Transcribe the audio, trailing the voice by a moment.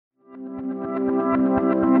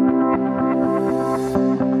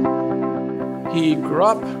He grew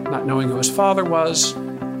up not knowing who his father was,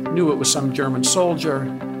 knew it was some German soldier.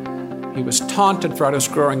 He was taunted throughout his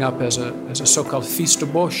growing up as a so-called fils de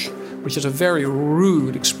Bush, which is a very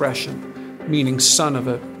rude expression, meaning son of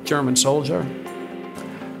a German soldier.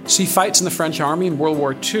 So he fights in the French army in World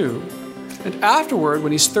War II. And afterward,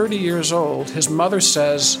 when he's 30 years old, his mother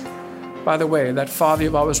says, by the way, that father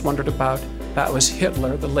you've always wondered about, that was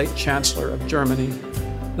Hitler, the late Chancellor of Germany,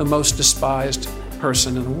 the most despised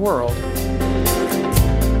person in the world.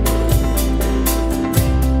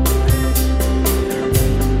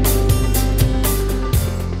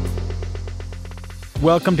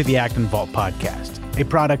 Welcome to the Acton Vault Podcast, a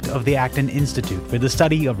product of the Acton Institute for the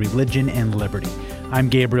Study of Religion and Liberty. I'm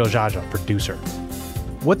Gabriel Jaja, producer.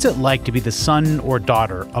 What's it like to be the son or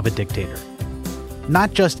daughter of a dictator?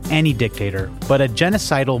 Not just any dictator, but a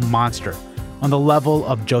genocidal monster on the level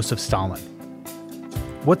of Joseph Stalin.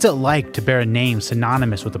 What's it like to bear a name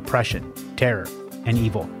synonymous with oppression, terror, and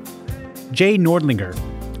evil? Jay Nordlinger,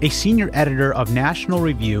 a senior editor of National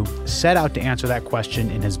Review, set out to answer that question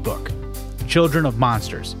in his book, Children of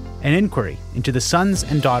Monsters, an inquiry into the sons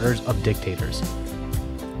and daughters of dictators.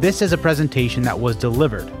 This is a presentation that was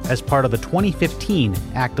delivered as part of the 2015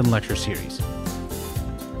 Acton Lecture Series.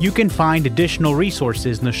 You can find additional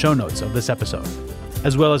resources in the show notes of this episode,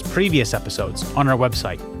 as well as previous episodes on our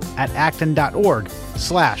website at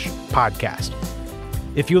acton.org/podcast.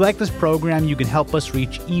 If you like this program, you can help us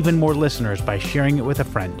reach even more listeners by sharing it with a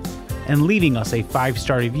friend and leaving us a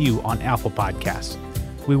 5-star review on Apple Podcasts.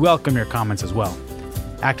 We welcome your comments as well.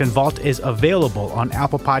 Acton Vault is available on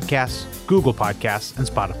Apple Podcasts, Google Podcasts, and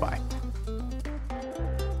Spotify.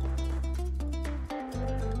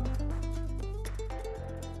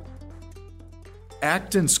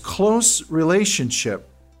 Acton's close relationship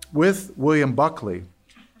with William Buckley.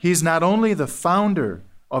 He's not only the founder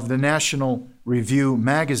of the National Review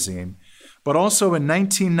magazine, but also in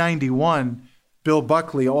 1991, Bill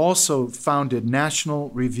Buckley also founded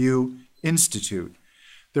National Review Institute.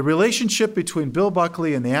 The relationship between Bill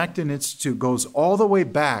Buckley and the Acton Institute goes all the way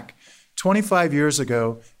back 25 years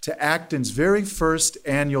ago to Acton's very first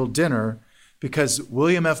annual dinner, because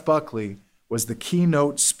William F. Buckley was the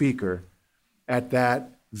keynote speaker at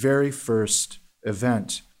that very first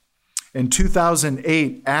event. In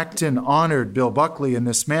 2008, Acton honored Bill Buckley in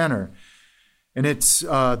this manner, and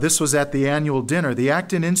this was at the annual dinner. The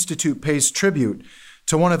Acton Institute pays tribute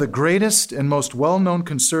to one of the greatest and most well-known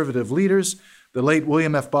conservative leaders, the late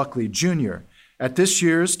William F. Buckley, Jr. At this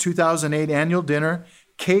year's 2008 annual dinner,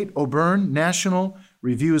 Kate O'Byrne, National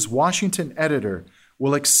Review's Washington editor,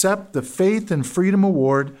 will accept the Faith and Freedom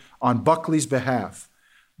Award on Buckley's behalf.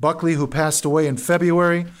 Buckley, who passed away in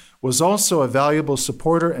February, was also a valuable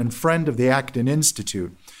supporter and friend of the Acton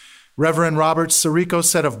Institute. Reverend Robert Sirico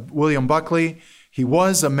said of William Buckley, he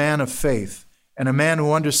was a man of faith and a man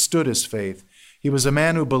who understood his faith. He was a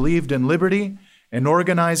man who believed in liberty and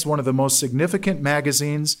organized one of the most significant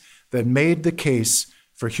magazines that made the case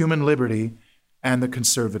for human liberty and the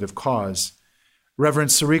conservative cause. Reverend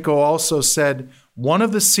Sirico also said, one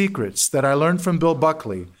of the secrets that I learned from Bill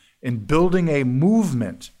Buckley in building a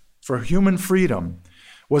movement for human freedom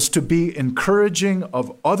was to be encouraging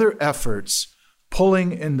of other efforts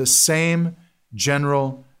pulling in the same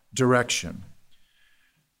general direction.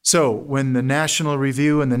 So when the National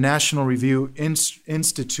Review and the National Review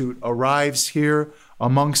Institute arrives here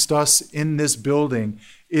amongst us in this building,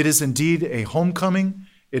 it is indeed a homecoming.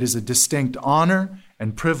 It is a distinct honor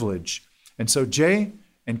and privilege. And so Jay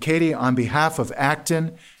and Katie, on behalf of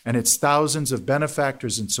Acton and its thousands of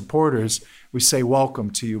benefactors and supporters, we say welcome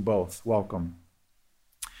to you both. Welcome.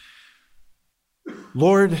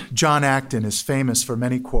 Lord John Acton is famous for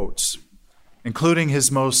many quotes, including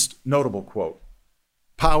his most notable quote,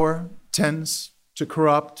 "Power tends to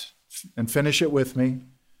corrupt," and finish it with me,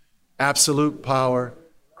 "absolute power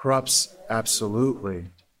corrupts absolutely."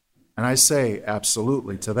 And I say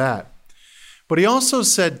absolutely to that. But he also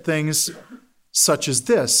said things such as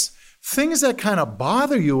this, things that kind of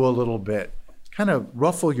bother you a little bit, kind of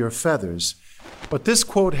ruffle your feathers. But this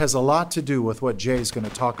quote has a lot to do with what Jay's going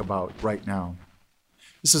to talk about right now.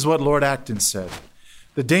 This is what Lord Acton said.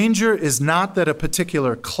 "The danger is not that a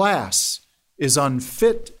particular class is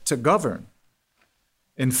unfit to govern.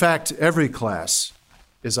 In fact, every class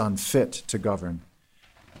is unfit to govern.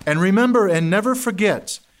 And remember and never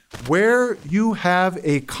forget, where you have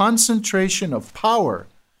a concentration of power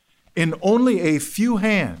in only a few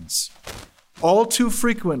hands, all too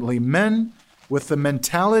frequently men with the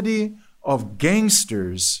mentality of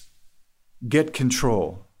gangsters get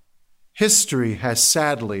control. History has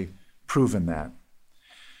sadly proven that."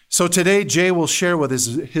 So today, Jay will share with us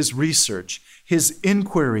his research, his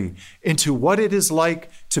inquiry into what it is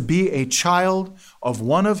like to be a child of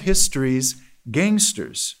one of history's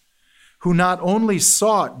gangsters, who not only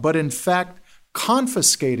sought, but in fact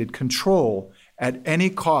confiscated control at any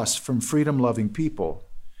cost from freedom-loving people.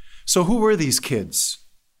 So who were these kids?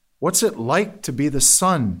 What's it like to be the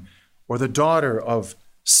son or the daughter of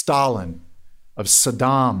Stalin, of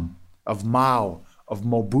Saddam, of Mao, of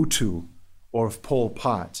Mobutu, or of Pol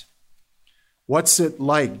Pot? What's it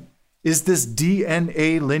like? Is this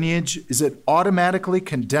DNA lineage, is it automatically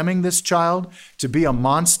condemning this child to be a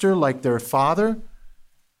monster like their father?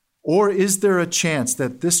 Or is there a chance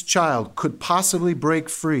that this child could possibly break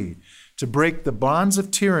free, to break the bonds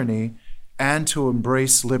of tyranny and to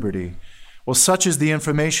embrace liberty? Well, such is the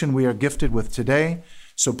information we are gifted with today.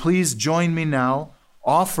 So please join me now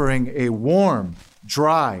offering a warm,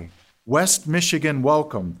 dry West Michigan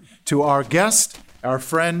welcome to our guest, our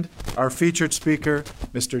friend, our featured speaker,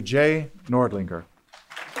 Mr. Jay Nordlinger.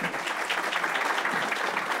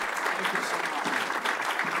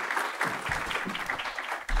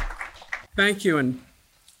 Thank you, and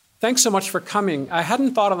thanks so much for coming. I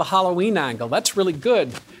hadn't thought of the Halloween angle. That's really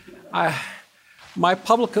good. My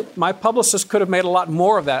publicist could have made a lot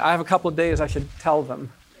more of that. I have a couple of days I should tell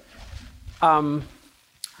them.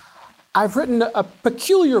 I've written a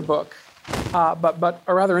peculiar book, but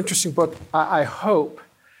a rather interesting book, I hope.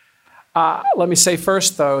 Let me say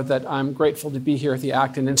first, though, that I'm grateful to be here at the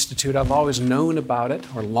Acton Institute. I've always known about it,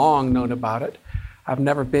 or long known about it. I've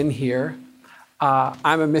never been here.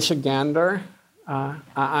 I'm a Michigander.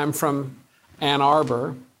 I'm from Ann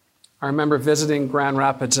Arbor. I remember visiting Grand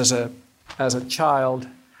Rapids as a child,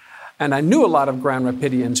 and I knew a lot of Grand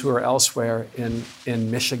Rapidians who were elsewhere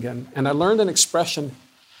in Michigan. And I learned an expression,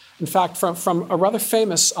 in fact, from a rather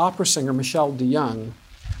famous opera singer, Michel de Young,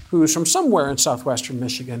 who's from somewhere in southwestern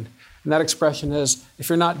Michigan. And that expression is, if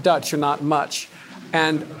you're not Dutch, you're not much.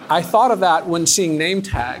 And I thought of that when seeing name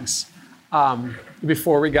tags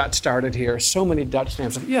before we got started here. So many Dutch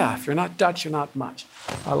names. Yeah, if you're not Dutch, you're not much.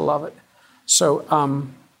 I love it. So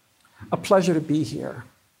a pleasure to be here.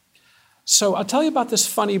 So I'll tell you about this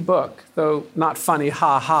funny book, though not funny,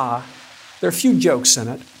 ha. There are a few jokes in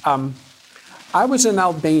it. I was in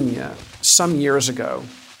Albania some years ago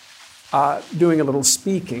doing a little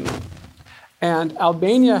speaking, and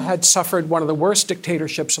Albania had suffered one of the worst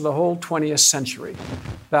dictatorships of the whole 20th century,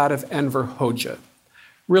 that of Enver Hoxha.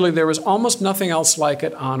 Really, there was almost nothing else like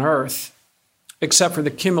it on earth, except for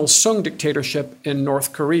the Kim Il-sung dictatorship in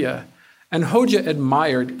North Korea. And Hoxha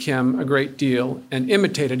admired Kim a great deal and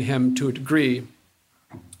imitated him to a degree.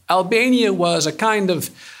 Albania was a kind of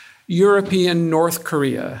European North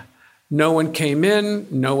Korea. No one came in,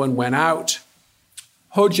 no one went out.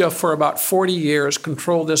 Hoxha, for about 40 years,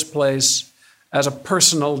 controlled this place as a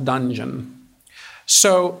personal dungeon.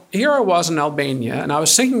 So here I was in Albania, and I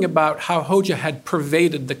was thinking about how Hoxha had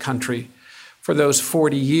pervaded the country for those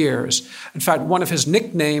 40 years. In fact, one of his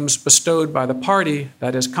nicknames bestowed by the party,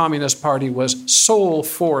 that is, Communist Party, was Sole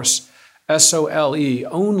Force, S-O-L-E,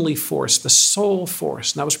 only force, the sole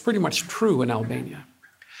force. And that was pretty much true in Albania.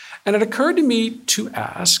 And it occurred to me to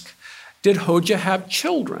ask, did Hoxha have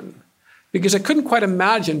children? Because I couldn't quite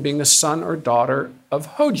imagine being the son or daughter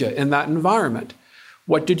of Hoxha in that environment.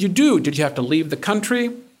 What did you do? Did you have to leave the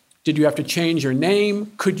country? Did you have to change your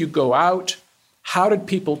name? Could you go out? How did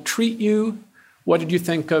people treat you? What did you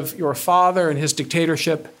think of your father and his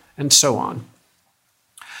dictatorship, and so on?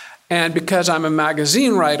 And because I'm a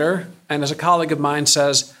magazine writer, and as a colleague of mine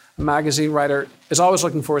says, a magazine writer is always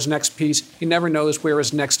looking for his next piece. He never knows where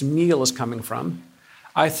his next meal is coming from.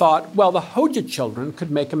 I thought, well, the Hoxha children could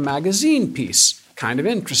make a magazine piece. Kind of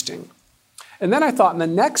interesting. And then I thought, in the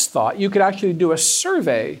next thought, you could actually do a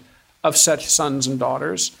survey of such sons and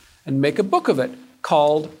daughters and make a book of it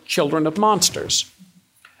called Children of Monsters.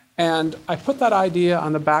 And I put that idea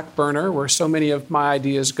on the back burner, where so many of my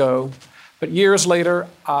ideas go. But years later,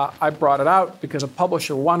 I brought it out because a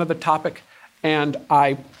publisher wanted the topic, and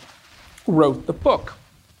I wrote the book.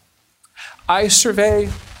 I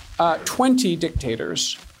survey 20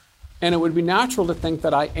 dictators, and it would be natural to think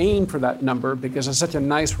that I aimed for that number because it's such a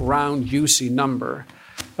nice, round, juicy number.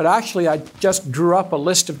 But actually, I just drew up a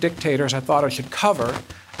list of dictators I thought I should cover,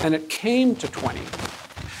 and it came to 20.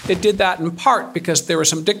 It did that in part because there were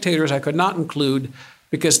some dictators I could not include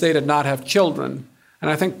because they did not have children, and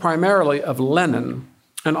I think primarily of Lenin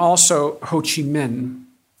and also Ho Chi Minh.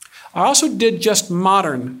 I also did just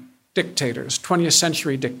modern dictators, 20th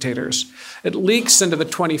century dictators. It leaks into the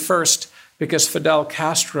 21st because Fidel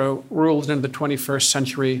Castro ruled into the 21st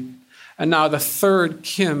century, and now the third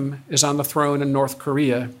Kim is on the throne in North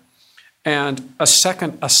Korea. and a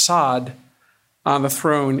second Assad on the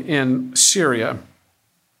throne in Syria.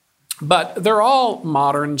 But they're all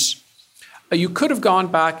moderns. You could have gone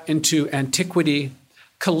back into antiquity.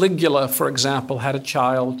 Caligula, for example, had a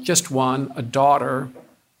child, just one, a daughter,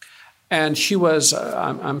 and she was,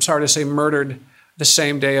 I'm sorry to say, murdered the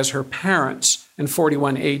same day as her parents in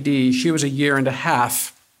 41 AD. She was a year and a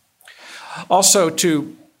half. Also,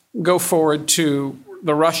 to go forward to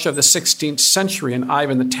the Russia of the 16th century and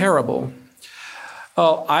Ivan the Terrible.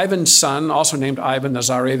 Ivan's son, also named Ivan the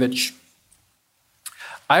Tsarevich,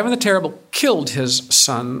 Ivan the Terrible killed his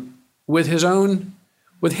son with Ivan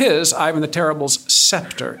the Terrible's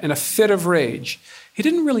scepter in a fit of rage. He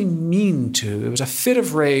didn't really mean to. It was a fit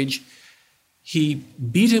of rage. He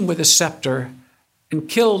beat him with his scepter and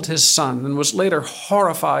killed his son, and was later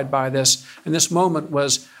horrified by this. And this moment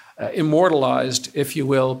was immortalized, if you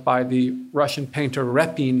will, by the Russian painter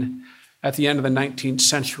Repin at the end of the 19th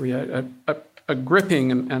century, a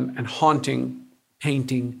gripping and haunting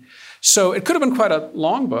painting. So it could have been quite a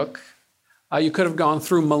long book. You could have gone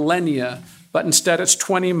through millennia, but instead it's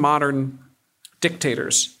 20 modern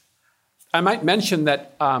dictators. I might mention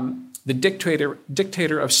that the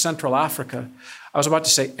dictator of Central Africa, I was about to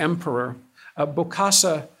say emperor,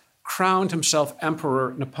 Bokassa crowned himself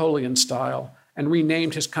emperor Napoleon style and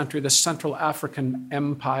renamed his country the Central African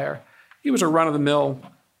Empire. He was a run-of-the-mill,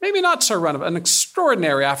 maybe not so an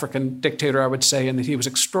extraordinary African dictator, I would say, in that he was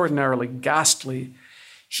extraordinarily ghastly.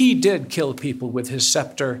 He did kill people with his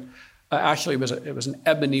scepter. Actually, it was an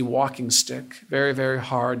ebony walking stick, very, very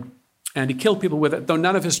hard. And he killed people with it, though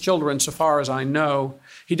none of his children, so far as I know.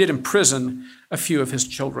 He did imprison a few of his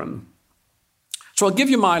children. So I'll give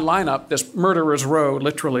you my lineup, this murderer's row,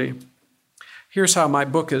 literally. Here's how my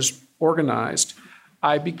book is organized.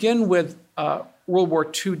 I begin with World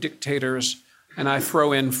War II dictators, and I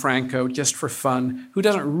throw in Franco just for fun, who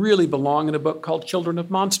doesn't really belong in a book called Children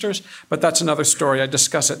of Monsters, but that's another story. I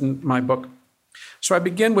discuss it in my book. So I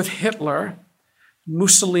begin with Hitler,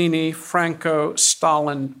 Mussolini, Franco,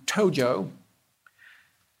 Stalin, Tojo.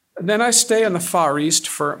 Then I stay in the Far East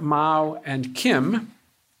for Mao and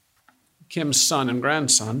Kim's son and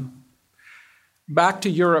grandson. Back to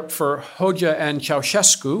Europe for Hoxha and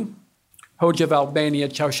Ceausescu, Hoxha of Albania,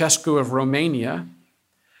 Ceausescu of Romania.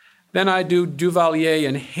 Then I do Duvalier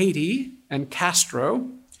in Haiti and Castro.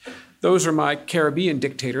 Those are my Caribbean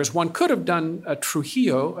dictators. One could have done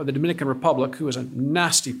Trujillo of the Dominican Republic, who was a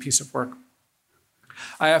nasty piece of work.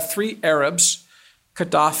 I have 3 Arabs,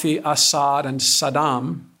 Gaddafi, Assad, and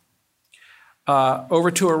Saddam. Over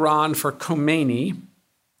to Iran for Khomeini.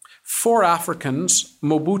 4 Africans,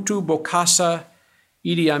 Mobutu, Bokassa,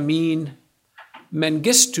 Idi Amin,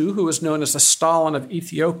 Mengistu, who was known as the Stalin of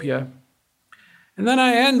Ethiopia. And then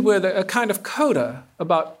I end with a kind of coda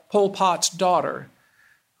about Pol Pot's daughter,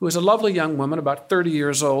 who is a lovely young woman, about 30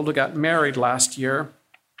 years old, who got married last year.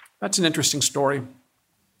 That's an interesting story.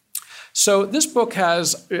 So this book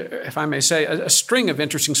has, if I may say, a string of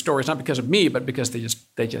interesting stories, not because of me, but because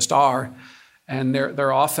they just are. And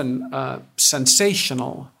they're often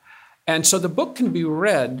sensational. And so the book can be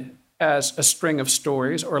read as a string of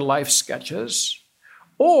stories or life sketches,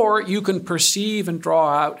 or you can perceive and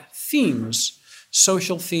draw out themes,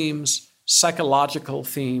 social themes, psychological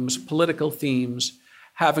themes, political themes,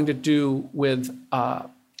 having to do with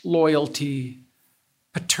loyalty,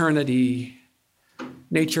 paternity,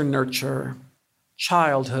 nature, nurture,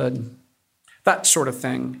 childhood, that sort of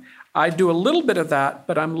thing. I do a little bit of that,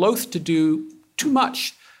 but I'm loath to do too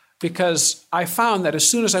much because I found that as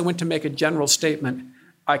soon as I went to make a general statement,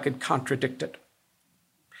 I could contradict it.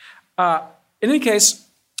 In any case,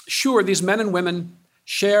 sure, these men and women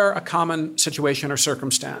share a common situation or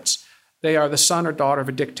circumstance. They are the son or daughter of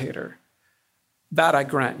a dictator. That I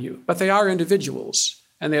grant you. But they are individuals,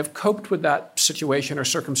 and they have coped with that situation or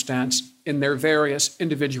circumstance in their various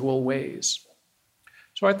individual ways.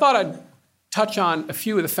 So I thought I'd touch on a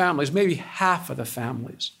few of the families, maybe half of the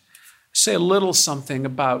families, say a little something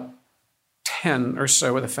about 10 or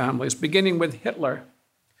so of the families, beginning with Hitler.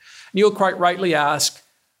 And you'll quite rightly ask,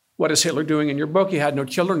 what is Hitler doing in your book? He had no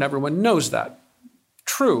children. Everyone knows that.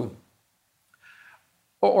 True,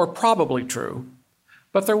 or probably true.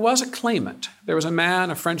 But there was a claimant. There was a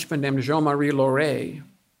man, a Frenchman named Jean-Marie Laurey,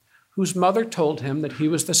 whose mother told him that he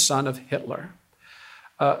was the son of Hitler.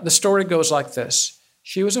 The story goes like this.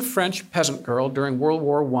 She was a French peasant girl during World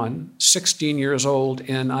War I, 16 years old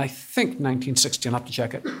in, I think, 1960. I'll have to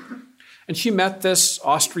check it. And she met this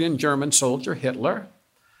Austrian-German soldier, Hitler.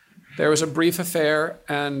 There was a brief affair,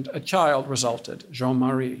 and a child resulted,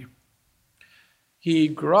 Jean-Marie. He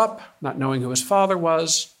grew up not knowing who his father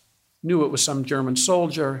was, knew it was some German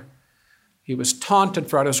soldier, He was taunted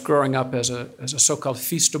throughout his growing up as a so-called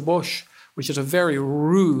Fils de Bush, which is a very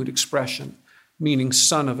rude expression, meaning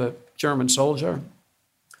son of a German soldier.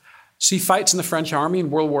 So he fights in the French army in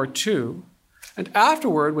World War II. And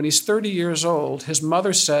afterward, when he's 30 years old, his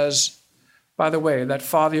mother says, by the way, that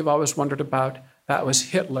father you've always wondered about, that was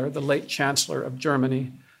Hitler, the late Chancellor of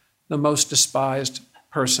Germany, the most despised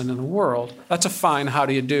person in the world. That's a fine how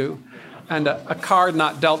do you do, and a card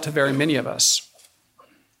not dealt to very many of us.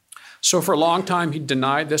 So for a long time, he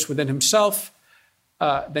denied this within himself.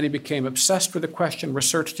 Then he became obsessed with the question,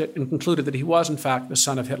 researched it, and concluded that he was, in fact, the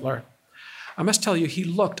son of Hitler. I must tell you, he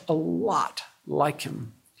looked a lot like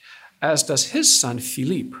him, as does his son,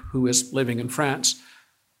 Philippe, who is living in France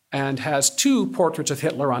and has 2 portraits of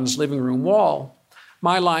Hitler on his living room wall.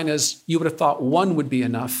 My line is, you would have thought one would be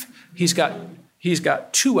enough. He's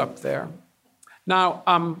got 2 up there.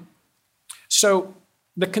 Now, so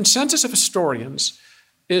the consensus of historians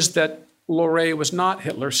is that Laurey was not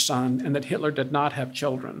Hitler's son and that Hitler did not have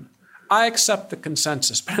children. I accept the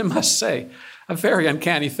consensus, but I must say, a very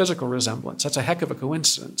uncanny physical resemblance. That's a heck of a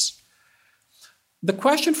coincidence. The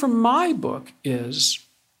question for my book is,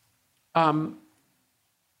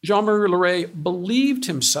 Jean-Marie Laurey believed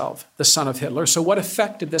himself the son of Hitler, so what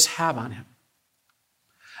effect did this have on him?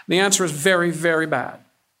 And the answer is very, very bad.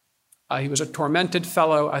 He was a tormented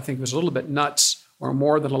fellow. I think he was a little bit nuts, or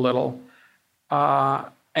more than a little.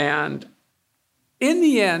 And in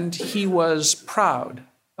the end, he was proud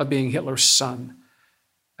of being Hitler's son,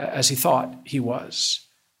 as he thought he was.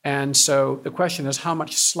 And so the question is, how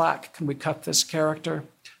much slack can we cut this character?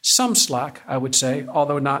 Some slack, I would say,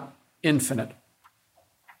 although not infinite.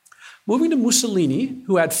 Moving to Mussolini,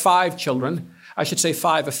 who had 5 children, I should say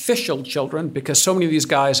 5 official children, because so many of these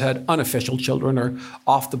guys had unofficial children or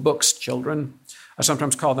off-the-books children. I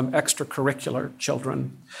sometimes call them extracurricular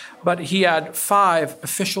children. But he had 5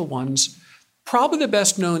 official ones. Probably the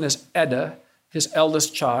best known is Edda, his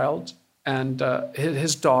eldest child, and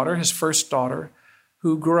his daughter, his first daughter,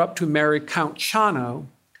 who grew up to marry Count Ciano,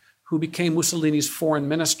 who became Mussolini's foreign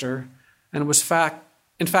minister and was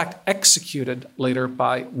in fact executed later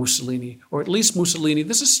by Mussolini, or at least Mussolini,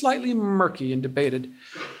 this is slightly murky and debated,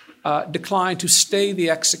 declined to stay the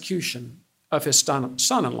execution of his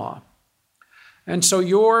son-in-law. And so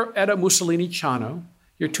your Edda Mussolini Ciano,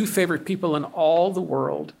 your 2 favorite people in all the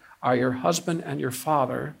world, are your husband and your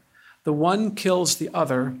father. The one kills the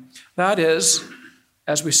other. That is,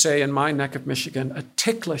 as we say in my neck of Michigan, a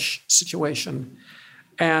ticklish situation.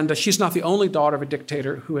 And she's not the only daughter of a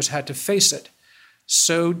dictator who has had to face it.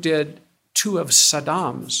 So did 2 of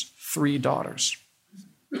Saddam's 3 daughters.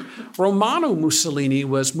 Romano Mussolini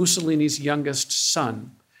was Mussolini's youngest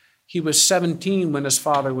son. He was 17 when his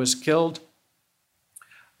father was killed.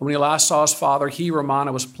 When he last saw his father,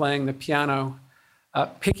 Romano, was playing the piano,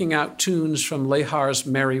 picking out tunes from Lehar's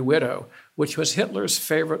Merry Widow, which was Hitler's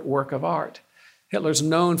favorite work of art. Hitler's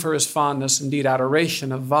known for his fondness, indeed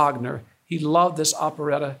adoration, of Wagner. He loved this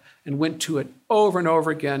operetta and went to it over and over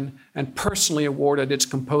again and personally awarded its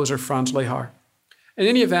composer, Franz Lehar. In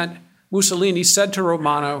any event, Mussolini said to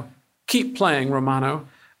Romano, "Keep playing, Romano."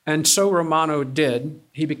 And so Romano did.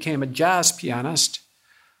 He became a jazz pianist.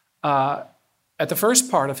 At the first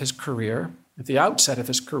part of his career, at the outset of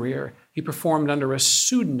his career, he performed under a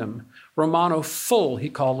pseudonym. Romano Full, he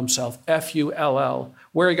called himself, F-U-L-L.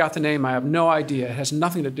 Where he got the name, I have no idea. It has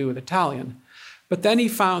nothing to do with Italian. But then he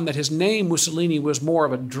found that his name, Mussolini, was more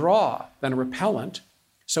of a draw than a repellent.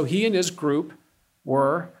 So he and his group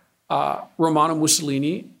were Romano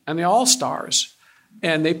Mussolini and the All-Stars.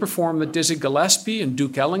 And they performed the Dizzy Gillespie and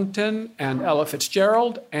Duke Ellington and Ella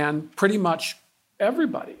Fitzgerald and pretty much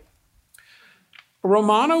everybody.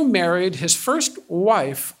 Romano married, his first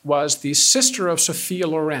wife was the sister of Sophia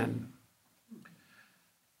Loren.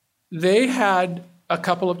 They had a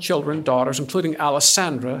couple of children, daughters, including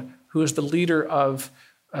Alessandra, who is the leader of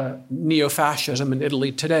neo-fascism in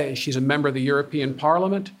Italy today. She's a member of the European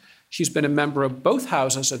Parliament. She's been a member of both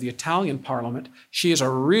houses of the Italian Parliament. She is a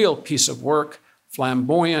real piece of work,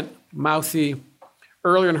 flamboyant, mouthy.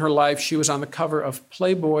 Earlier in her life, she was on the cover of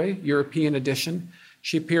Playboy, European edition.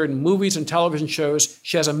 She appeared in movies and television shows.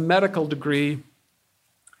 She has a medical degree.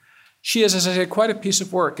 She is, as I say, quite a piece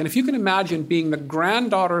of work. And if you can imagine being the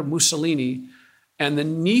granddaughter of Mussolini and the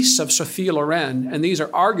niece of Sophia Loren, and these are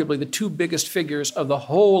arguably the 2 biggest figures of the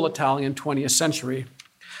whole Italian 20th century,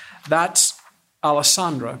 that's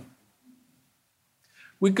Alessandra.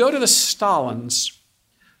 We go to the Stalins.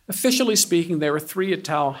 Officially speaking, there were 3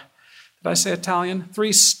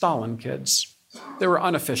 3 Stalin kids. There were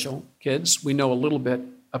unofficial kids we know a little bit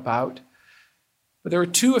about. But there were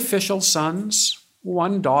 2 official sons,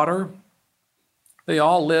 1 daughter. They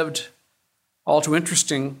all lived all too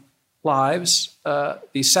interesting lives.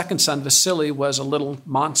 The second son, Vasily, was a little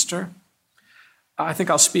monster. I think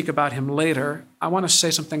I'll speak about him later. I want to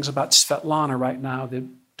say some things about Svetlana right now, the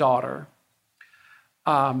daughter.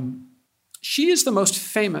 She is the most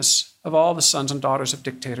famous of all the sons and daughters of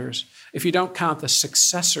dictators, if you don't count the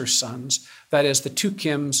successor sons, that is, the two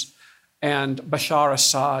Kims and Bashar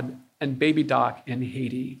Assad and Baby Doc in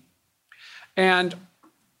Haiti. And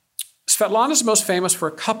Svetlana is most famous for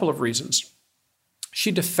a couple of reasons.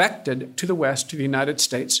 She defected to the West, to the United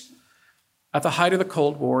States, at the height of the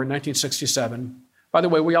Cold War in 1967. By the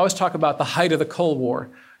way, we always talk about the height of the Cold War.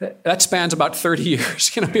 That spans about 30 years.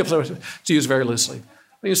 People to use very loosely.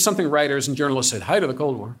 It's something writers and journalists said, height of the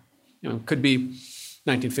Cold War. Could be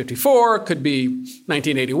 1954, could be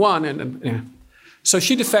 1981. So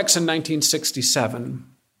she defects in 1967.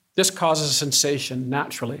 This causes a sensation,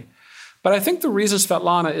 naturally. But I think the reason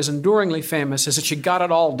Svetlana is enduringly famous is that she got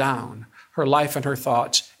it all down, her life and her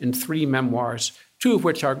thoughts, in 3 memoirs, 2 of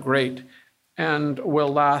which are great and will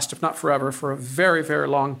last, if not forever, for a very, very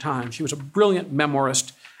long time. She was a brilliant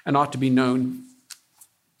memoirist and ought to be known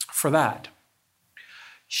for that.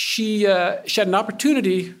 She had an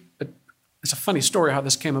opportunity. It's a funny story how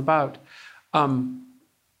this came about. I'll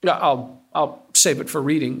save it for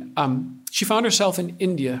reading. She found herself in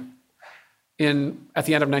India at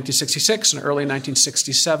the end of 1966 and early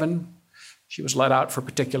 1967. She was let out for a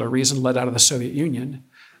particular reason, let out of the Soviet Union.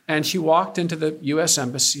 And she walked into the U.S.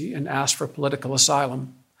 Embassy and asked for political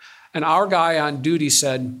asylum. And our guy on duty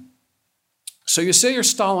said, "So you say you're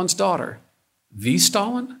Stalin's daughter? The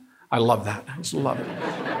Stalin?" I love that. I just love it.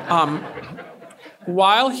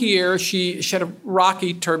 While here, she had a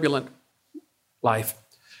rocky, turbulent life,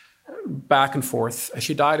 back and forth.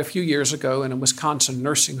 She died a few years ago in a Wisconsin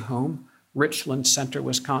nursing home, Richland Center,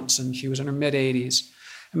 Wisconsin. She was in her mid-80s.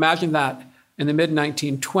 Imagine that. In the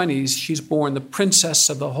mid-1920s, she's born the princess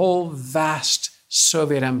of the whole vast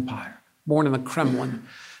Soviet empire, born in the Kremlin.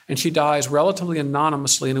 And she dies relatively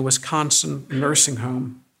anonymously in a Wisconsin nursing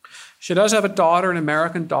home. She does have a daughter, an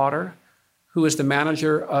American daughter, who is the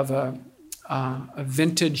manager of a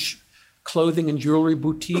vintage clothing and jewelry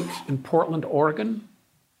boutique in Portland, Oregon.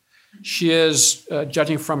 She is,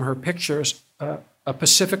 judging from her pictures, a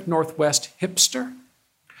Pacific Northwest hipster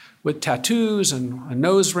with tattoos and a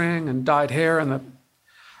nose ring and dyed hair and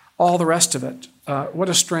all the rest of it. What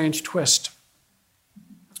a strange twist.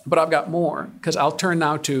 But I've got more, because I'll turn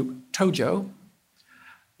now to Tojo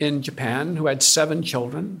in Japan, who had 7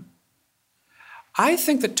 children. I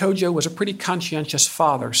think that Tojo was a pretty conscientious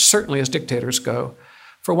father, certainly as dictators go.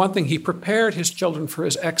 For one thing, he prepared his children for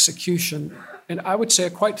his execution in, I would say, a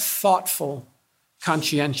quite thoughtful,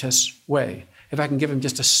 conscientious way, if I can give him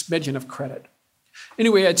just a smidgen of credit.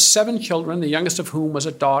 Anyway, he had 7 children, the youngest of whom was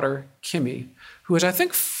a daughter, Kimi, who was, I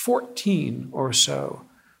think, 14 or so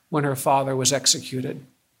when her father was executed.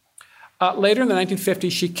 Later in the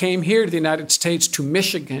 1950s, she came here to the United States, to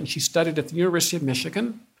Michigan. She studied at the University of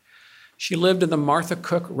Michigan. She lived in the Martha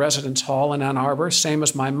Cook Residence Hall in Ann Arbor, same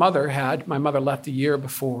as my mother had. My mother left the year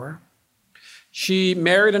before. She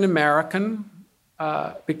married an American,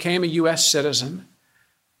 became a U.S. citizen.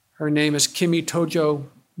 Her name is Kimi Tojo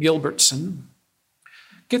Gilbertson.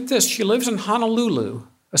 Get this, she lives in Honolulu,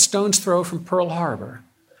 a stone's throw from Pearl Harbor.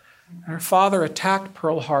 Her father attacked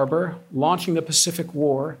Pearl Harbor, launching the Pacific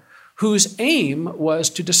War, whose aim was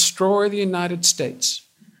to destroy the United States.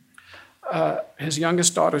 His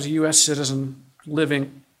youngest daughter is a U.S. citizen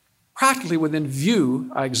living practically within view,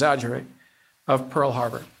 I exaggerate, of Pearl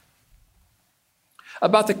Harbor.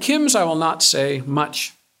 About the Kims, I will not say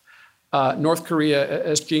much. North Korea,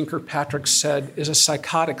 as Jeane Kirkpatrick said, is a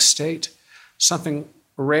psychotic state, something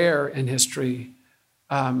rare in history.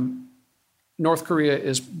 North Korea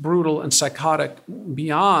is brutal and psychotic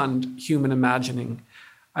beyond human imagining.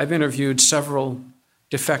 I've interviewed several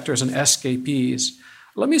defectors and escapees.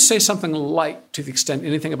 Let me say something light, to the extent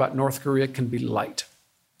anything about North Korea can be light.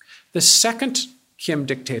 The second Kim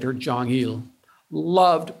dictator, Jong-il,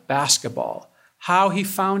 loved basketball. How he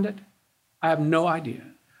found it, I have no idea.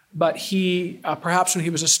 But he, perhaps when he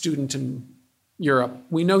was a student in Europe,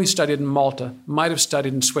 we know he studied in Malta, might have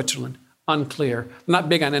studied in Switzerland, unclear. I'm not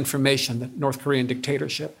big on information, the North Korean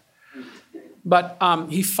dictatorship. But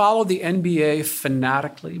he followed the NBA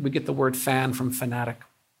fanatically. We get the word fan from fanatic.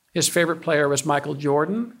 His favorite player was Michael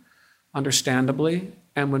Jordan, understandably.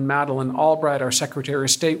 And when Madeleine Albright, our Secretary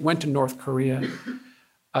of State, went to North Korea,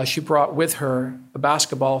 she brought with her a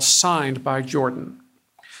basketball signed by Jordan.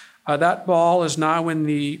 That ball is now in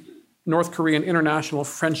the North Korean International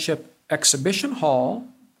Friendship Exhibition Hall,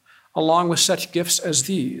 along with such gifts as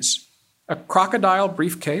these: a crocodile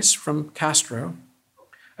briefcase from Castro,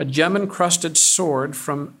 a gem-encrusted sword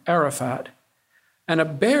from Arafat, and a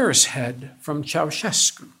bear's head from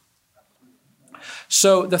Ceausescu.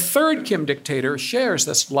 So the third Kim dictator shares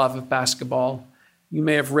this love of basketball. You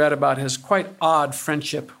may have read about his quite odd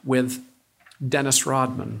friendship with Dennis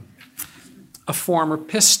Rodman, a former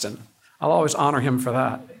Piston. I'll always honor him for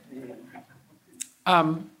that.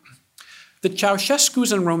 The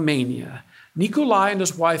Ceausescus in Romania, Nicolae and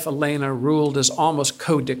his wife Elena ruled as almost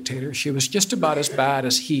co-dictators. She was just about as bad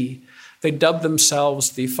as he. They dubbed themselves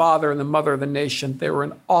the father and the mother of the nation. They were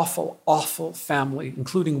an awful, awful family,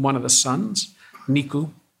 including one of the sons,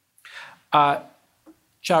 Nicu.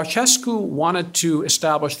 Ceausescu wanted to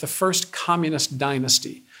establish the first communist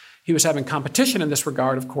dynasty. He was having competition in this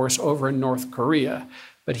regard, of course, over in North Korea.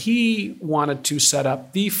 But he wanted to set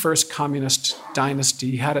up the first communist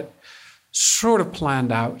dynasty. He had it sort of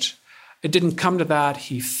planned out. It didn't come to that.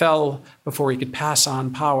 He fell before he could pass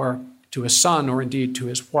on power to his son or indeed to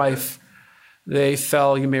his wife. They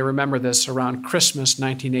fell, you may remember this, around Christmas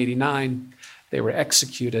 1989. They were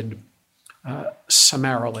executed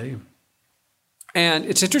summarily. And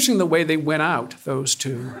it's interesting the way they went out, those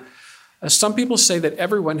two. Some people say that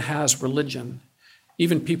everyone has religion,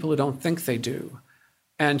 even people who don't think they do.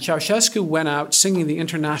 And Ceausescu went out singing the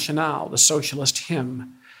Internationale, the socialist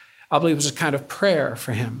hymn. I believe it was a kind of prayer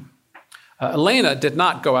for him. Elena did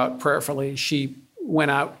not go out prayerfully. She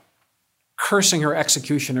went out cursing her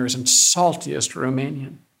executioners in saltiest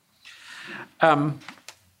Romanian.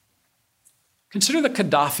 Consider the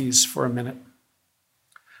Gaddafis for a minute.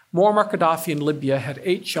 Muammar Gaddafi in Libya had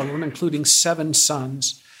 8 children, including 7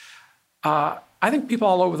 sons. I think people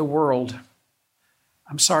all over the world,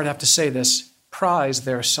 I'm sorry to have to say this, prize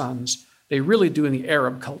their sons. They really do in the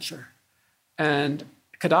Arab culture. And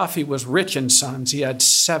Gaddafi was rich in sons. He had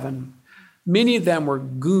 7. Many of them were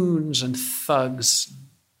goons and thugs,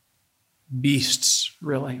 beasts,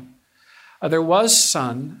 really. There was a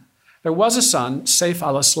son, Saif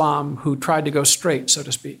al-Islam, who tried to go straight, so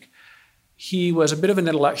to speak. He was a bit of an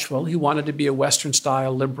intellectual. He wanted to be a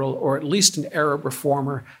Western-style liberal, or at least an Arab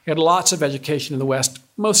reformer. He had lots of education in the West.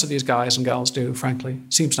 Most of these guys and gals do, frankly.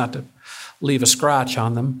 Seems not to leave a scratch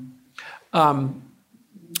on them.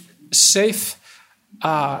 Saif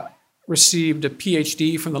received a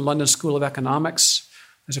PhD from the London School of Economics.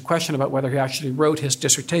 There's a question about whether he actually wrote his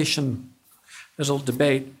dissertation. There's a little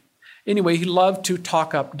debate. Anyway, he loved to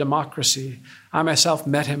talk up democracy. I myself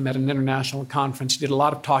met him at an international conference. He did a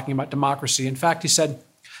lot of talking about democracy. In fact, he said,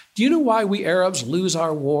 "Do you know why we Arabs lose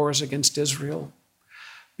our wars against Israel?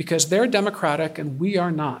 Because they're democratic and we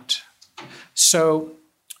are not. So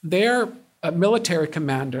their military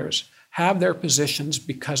commanders have their positions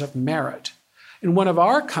because of merit. In one of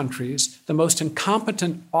our countries, the most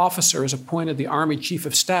incompetent officer is appointed the Army Chief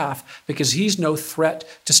of Staff because he's no threat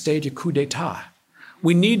to stage a coup d'etat.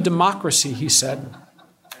 We need democracy," he said.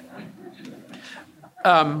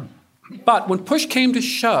 But when push came to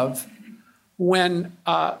shove, when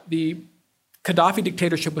the Gaddafi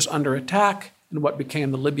dictatorship was under attack in what became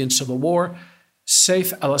the Libyan civil war,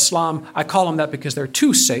 Saif al-Islam, I call him that because there are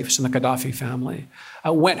 2 Saifs in the Gaddafi family,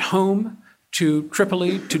 went home to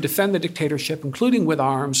Tripoli to defend the dictatorship, including with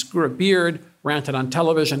arms, grew a beard, ranted on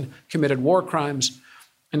television, committed war crimes,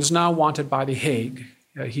 and is now wanted by The Hague.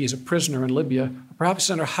 He is a prisoner in Libya, perhaps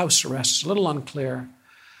under house arrest. It's a little unclear.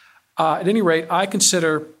 At any rate, I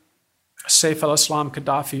consider Saif al-Islam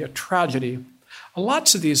Gaddafi a tragedy.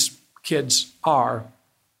 Lots of these kids are.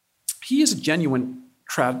 He is a genuine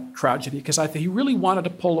tragedy because I think he really wanted to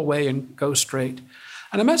pull away and go straight.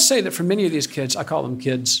 And I must say that for many of these kids, I call them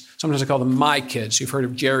kids. Sometimes I call them my kids. You've heard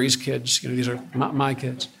of Jerry's kids. These are my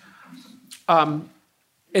kids.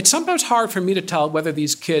 It's sometimes hard for me to tell whether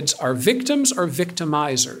these kids are victims or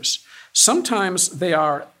victimizers. Sometimes they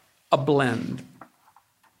are a blend.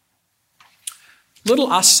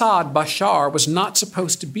 Little Assad Bashar was not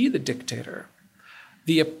supposed to be the dictator.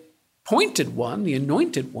 The appointed one, the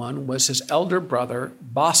anointed one, was his elder brother,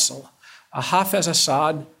 Basil. Hafez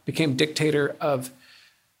Assad became dictator of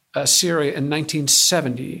Syria in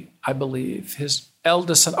 1970, I believe. His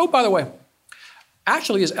eldest son, oh, by the way,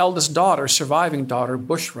 actually his eldest daughter, surviving daughter,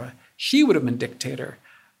 Bushra, she would have been dictator,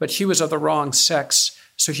 but she was of the wrong sex,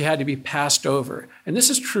 so she had to be passed over. And this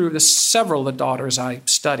is true of several of the daughters I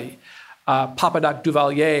study. Papa Doc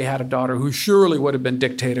Duvalier had a daughter who surely would have been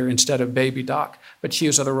dictator instead of baby Doc, but she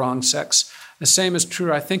was of the wrong sex. The same is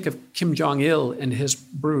true, I think, of Kim Jong-il and his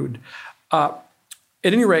brood. At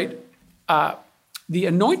any rate, the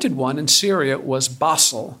anointed one in Syria was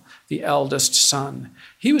Basil, the eldest son.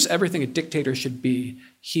 He was everything a dictator should be.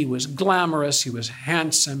 He was glamorous, he was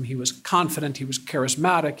handsome, he was confident, he was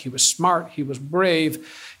charismatic, he was smart, he was brave,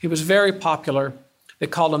 he was very popular. They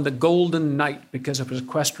called him the Golden Knight because of his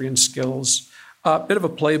equestrian skills. A bit of a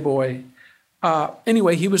playboy.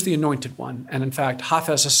 Anyway, he was the anointed one. And in fact,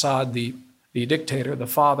 Hafez Assad, the dictator, the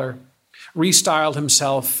father, restyled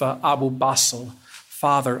himself Abu Basel,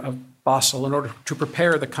 father of Basel, in order to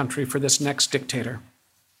prepare the country for this next dictator.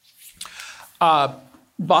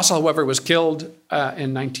 Basel, however, was killed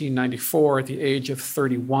in 1994 at the age of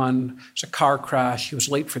 31. It was a car crash. He was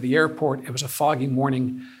late for the airport. It was a foggy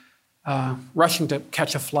morning, rushing to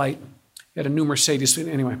catch a flight. He had a new Mercedes.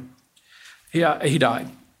 Anyway, he died.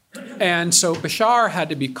 And so Bashar had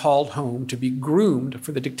to be called home to be groomed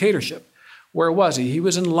for the dictatorship. Where was he? He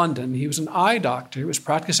was in London. He was an eye doctor. He was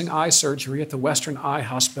practicing eye surgery at the Western Eye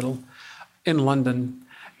Hospital in London.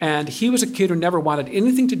 And he was a kid who never wanted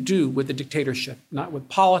anything to do with the dictatorship, not with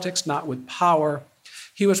politics, not with power.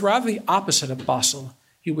 He was rather the opposite of Basel.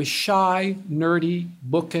 He was shy, nerdy,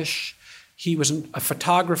 bookish. He was a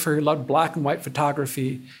photographer. He loved black and white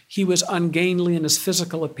photography. He was ungainly in his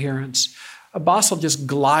physical appearance. Basel just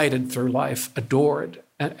glided through life, adored.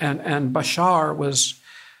 And Bashar was,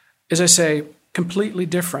 as I say, completely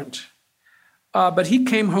different. But he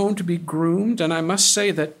came home to be groomed, and I must say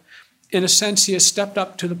that, in a sense, he has stepped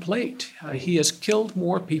up to the plate. He has killed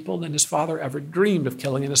more people than his father ever dreamed of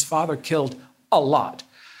killing, and his father killed a lot.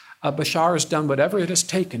 Bashar has done whatever it has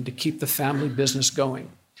taken to keep the family business going.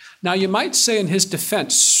 Now, you might say in his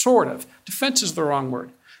defense, sort of, defense is the wrong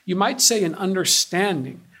word, you might say in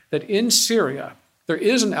understanding that in Syria, there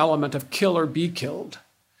is an element of kill or be killed.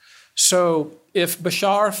 So if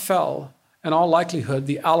Bashar fell, in all likelihood,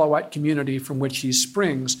 the Alawite community from which he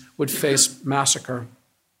springs would face massacre.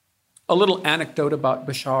 A little anecdote about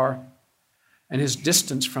Bashar and his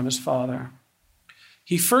distance from his father.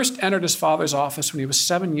 He first entered his father's office when he was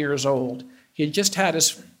 7 years old. He had just had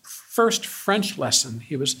his first French lesson.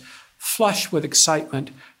 He was flush with excitement.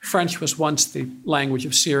 French was once the language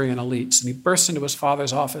of Syrian elites, and he burst into his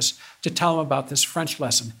father's office to tell him about this French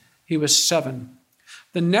lesson. He was 7.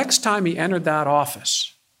 The next time he entered that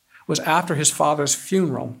office was after his father's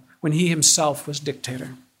funeral, when he himself was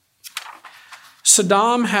dictator.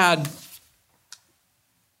 Saddam had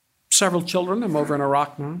several children. I'm over in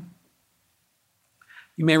Iraq now.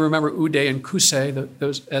 You may remember Uday and Qusay,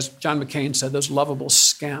 those, as John McCain said, those lovable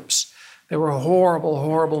scamps. They were horrible,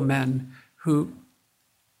 horrible men who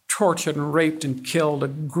tortured and raped and killed a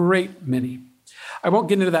great many. I won't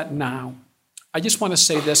get into that now. I just want to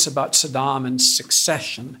say this about Saddam and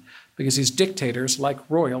succession, because these dictators, like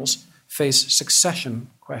royals, face succession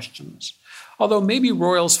questions. Although maybe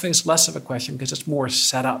royals face less of a question because it's more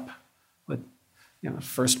set up with,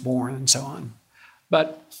 firstborn and so on.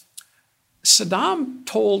 But Saddam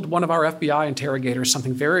told one of our FBI interrogators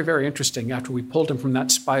something very, very interesting after we pulled him from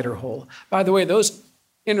that spider hole. By the way, those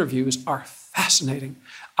interviews are fascinating.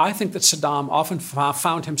 I think that Saddam often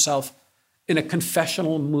found himself in a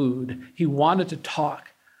confessional mood. He wanted to talk,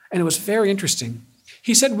 and it was very interesting.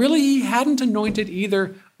 He said really he hadn't anointed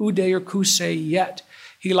either Uday or Qusay yet.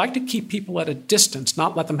 He liked to keep people at a distance,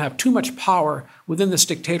 not let them have too much power within this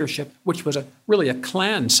dictatorship, which was really a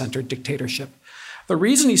clan-centered dictatorship. The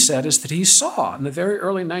reason, he said, is that he saw in the very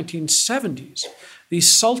early 1970s the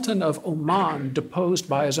Sultan of Oman deposed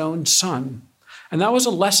by his own son, and that was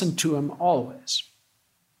a lesson to him always.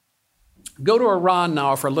 Go to Iran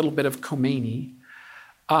now for a little bit of Khomeini.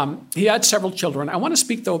 He had several children. I want to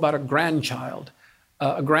speak, though, about a grandchild,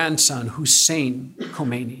 a grandson, Hussein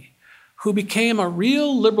Khomeini, who became a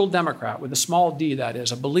real liberal Democrat, with a small d, that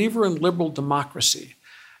is, a believer in liberal democracy.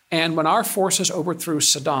 And when our forces overthrew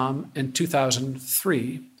Saddam in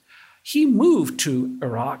 2003, he moved to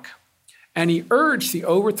Iraq and he urged the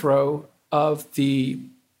overthrow of the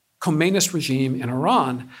Khomeinist regime in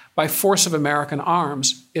Iran by force of American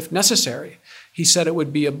arms, if necessary. He said it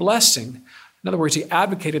would be a blessing. In other words, he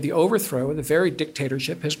advocated the overthrow of the very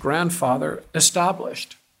dictatorship his grandfather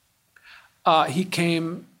established. He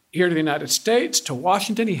came here to the United States, to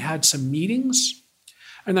Washington. He had some meetings.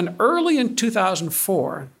 And then early in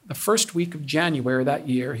 2004, the first week of January that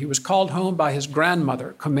year, he was called home by his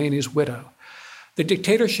grandmother, Khomeini's widow. The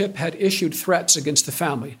dictatorship had issued threats against the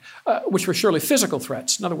family, which were surely physical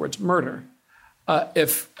threats, in other words, murder,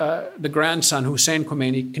 if the grandson, Hussein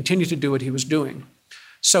Khomeini, continued to do what he was doing.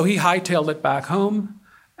 So he hightailed it back home,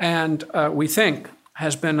 and we think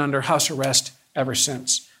has been under house arrest ever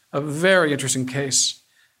since. A very interesting case,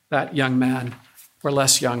 that young man. We're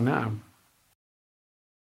less young now.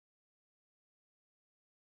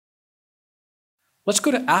 Let's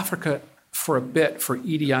go to Africa for a bit for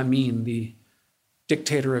Idi Amin, the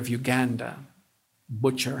dictator of Uganda,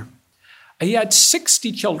 butcher. He had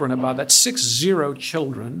 60 children, about that, 60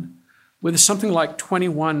 children, with something like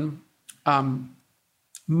 21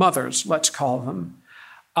 mothers, let's call them.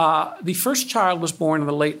 The first child was born in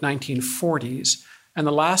the late 1940s, and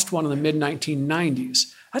the last one in the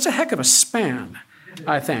mid-1990s. That's a heck of a span,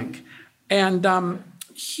 I think. And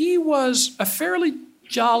he was a fairly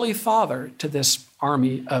jolly father to this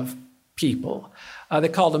army of people. They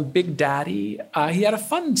called him Big Daddy. He had a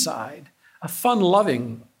fun side, a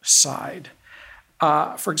fun-loving side.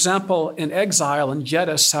 For example, in exile in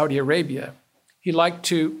Jeddah, Saudi Arabia, he liked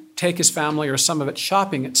to take his family or some of it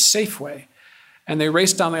shopping at Safeway, and they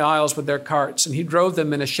raced down the aisles with their carts, and he drove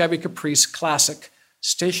them in a Chevy Caprice Classic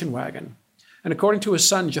station wagon. And according to his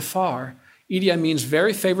son, Jafar, Idi Amin's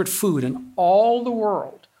very favorite food in all the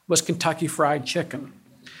world was Kentucky Fried Chicken.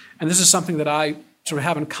 And this is something that I sort of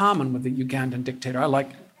have in common with the Ugandan dictator. I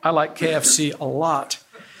like KFC a lot.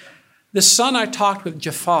 The son I talked with,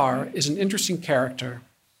 Jafar, is an interesting character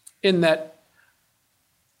in that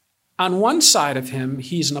on one side of him,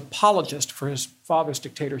 he's an apologist for his father's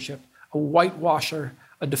dictatorship, a whitewasher,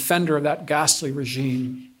 a defender of that ghastly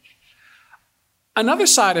regime. Another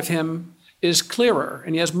side of him is clearer,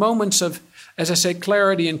 and he has moments of, as I say,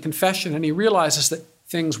 clarity and confession, and he realizes that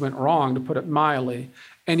things went wrong, to put it mildly,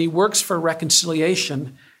 and he works for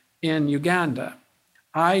reconciliation in Uganda.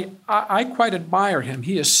 I quite admire him.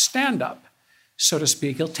 He is stand-up, so to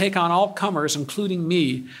speak. He'll take on all comers, including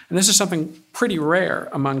me, and this is something pretty rare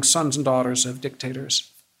among sons and daughters of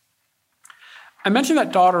dictators. I mentioned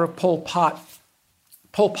that daughter of Pol Pot.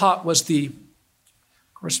 Pol Pot was the,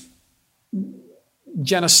 of course,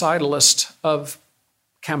 genocidalist of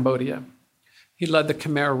Cambodia. He led the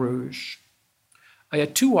Khmer Rouge. He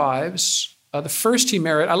had two wives. The first he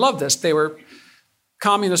married, I love this, they were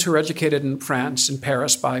communists who were educated in France, in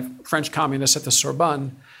Paris, by French communists at the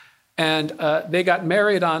Sorbonne. And they got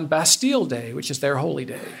married on Bastille Day, which is their holy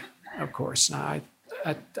day, of course. Now,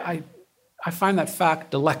 I find that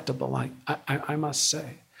fact delectable, I must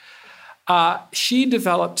say. She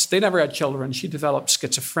developed, they never had children, she developed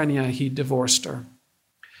schizophrenia. He divorced her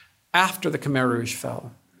after the Khmer Rouge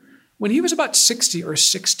fell. When he was about 60 or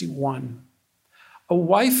 61, a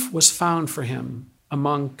wife was found for him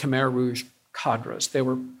among Khmer Rouge cadres. They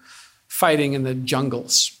were fighting in the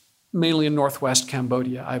jungles, mainly in northwest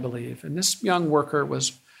Cambodia, I believe. And this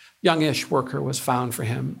youngish worker was found for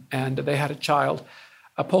him, and they had a child.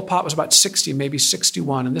 Pol Pot was about 60, maybe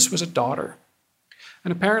 61, and this was a daughter.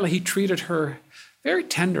 And apparently he treated her very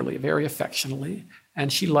tenderly, very affectionately,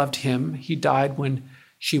 and she loved him. He died when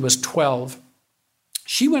she was 12.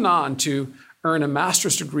 She went on to earn a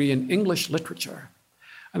master's degree in English literature.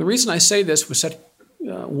 And the reason I say this with such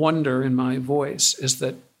wonder in my voice is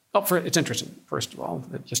that, it's interesting, first of all,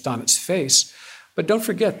 just on its face, but don't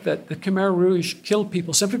forget that the Khmer Rouge killed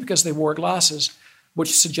people simply because they wore glasses,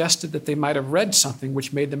 which suggested that they might have read something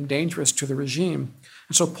which made them dangerous to the regime.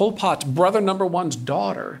 And so Pol Pot's brother number one's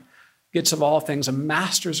daughter gets, of all things, a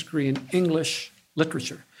master's degree in English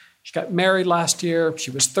literature. She got married last year.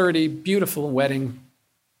 She was 30, beautiful wedding,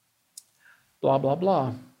 blah, blah,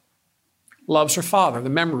 blah. Loves her father, the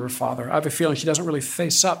memory of her father. I have a feeling she doesn't really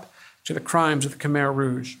face up to the crimes of the Khmer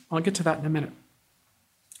Rouge. I'll get to that in a minute.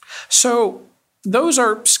 So those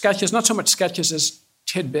are sketches, not so much sketches as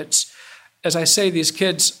tidbits. As I say, these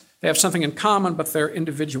kids, they have something in common, but they're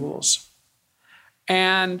individuals.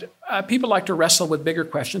 And people like to wrestle with bigger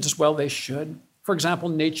questions, as well they should. For example,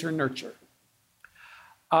 nature, nurture.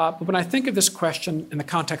 But when I think of this question in the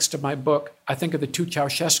context of my book, I think of the two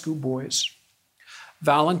Ceausescu boys,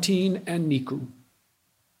 Valentin and Nicu.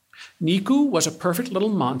 Nicu was a perfect little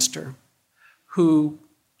monster who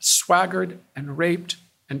swaggered and raped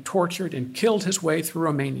and tortured and killed his way through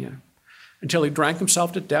Romania until he drank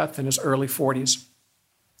himself to death in his early 40s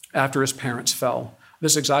after his parents fell.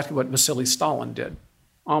 This is exactly what Vasily Stalin did,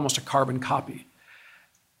 almost a carbon copy.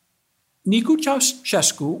 Nicu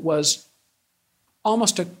Ceausescu was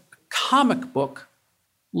almost a comic book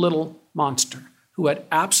little monster who had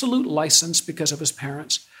absolute license because of his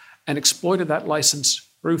parents and exploited that license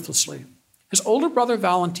ruthlessly. His older brother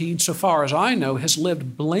Valentin, so far as I know, has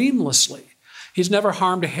lived blamelessly. He's never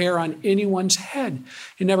harmed a hair on anyone's head.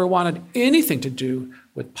 He never wanted anything to do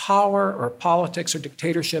with power or politics or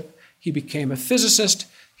dictatorship. He became a physicist.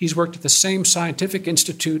 He's worked at the same scientific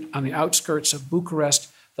institute on the outskirts of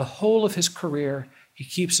Bucharest the whole of his career. He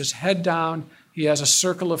keeps his head down. He has a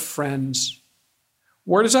circle of friends.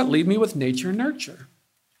 Where does that leave me with nature and nurture?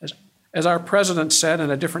 As our president said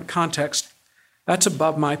in a different context, that's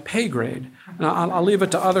above my pay grade. And I'll leave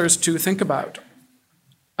it to others to think about.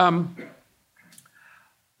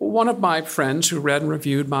 One of my friends who read and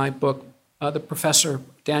reviewed my book, the professor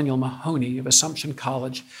Daniel Mahoney of Assumption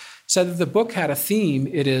College, said that the book had a theme.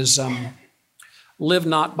 It is live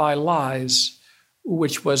not by lies,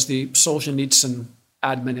 which was the Solzhenitsyn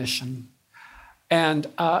admonition. And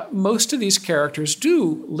most of these characters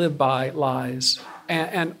do live by lies,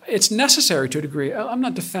 and it's necessary to a degree. I'm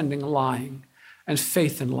not defending lying and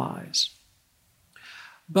faith in lies.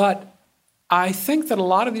 But I think that a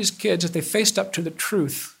lot of these kids, if they faced up to the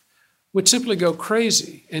truth, would simply go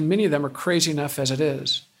crazy, and many of them are crazy enough as it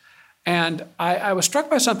is. And I was struck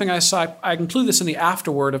by something I saw. I include this in the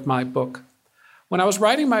afterword of my book. When I was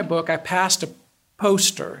writing my book, I passed a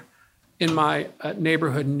poster in my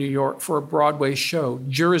neighborhood in New York for a Broadway show,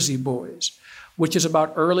 Jersey Boys, which is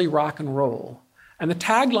about early rock and roll. And the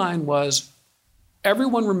tagline was,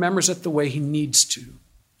 "Everyone remembers it the way he needs to."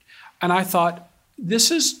 And I thought,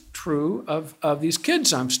 this is true of these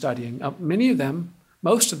kids I'm studying. Many of them,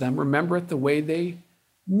 most of them, remember it the way they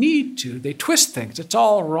need to. They twist things. It's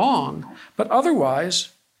all wrong. But otherwise,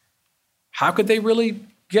 how could they really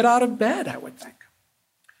get out of bed, I would think?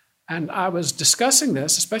 And I was discussing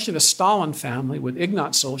this, especially the Stalin family, with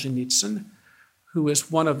Ignat Solzhenitsyn, who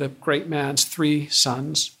is one of the great man's 3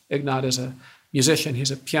 sons. Ignat is a musician.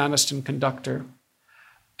 He's a pianist and conductor.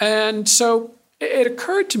 And so it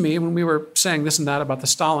occurred to me when we were saying this and that about the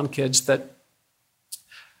Stalin kids that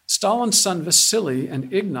Stalin's son Vasily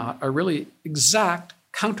and Ignat are really exact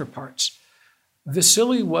counterparts.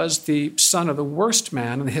 Vasily was the son of the worst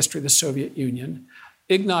man in the history of the Soviet Union.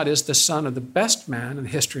 Ignat is the son of the best man in the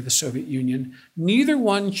history of the Soviet Union. Neither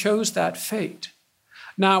one chose that fate.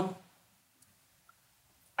 Now,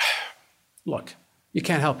 look, you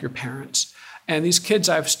can't help your parents. And these kids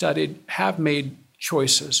I've studied have made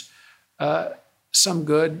choices, some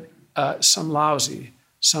good, some lousy,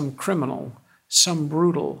 some criminal, some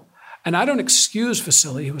brutal. And I don't excuse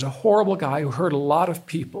Vasily. He was a horrible guy who hurt a lot of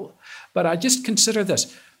people. But I just consider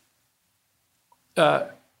this.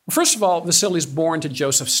 First of all, Vasily's born to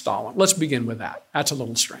Joseph Stalin. Let's begin with that. That's a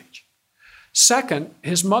little strange. Second,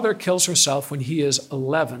 his mother kills herself when he is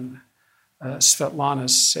 11.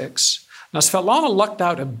 Svetlana's 6. Now, Svetlana lucked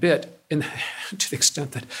out a bit to the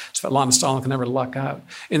extent that Svetlana Stalin can never luck out,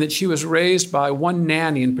 in that she was raised by one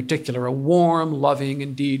nanny in particular, a warm, loving,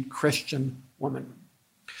 indeed Christian woman.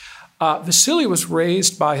 Vasily was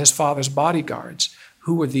raised by his father's bodyguards,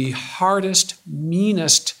 who were the hardest,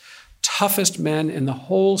 meanest, toughest men in the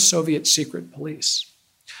whole Soviet secret police.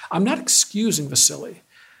 I'm not excusing Vasily,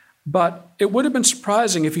 but it would have been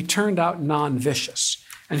surprising if he turned out non-vicious,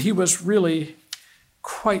 and he was really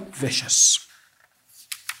quite vicious.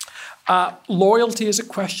 Loyalty is a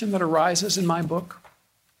question that arises in my book.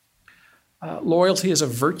 Loyalty is a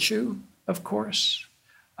virtue, of course.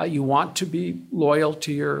 You want to be loyal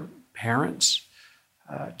to your parents,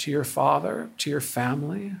 to your father, to your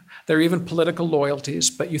family. There are even political loyalties,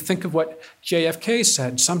 but you think of what JFK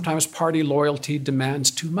said, sometimes party loyalty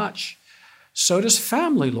demands too much. So does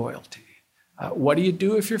family loyalty. What do you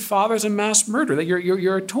do if your father's a mass murderer?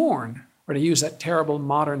 You're torn, or to use that terrible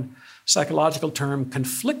modern psychological term,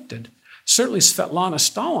 conflicted. Certainly Svetlana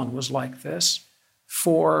Stalin was like this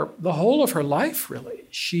for the whole of her life, really.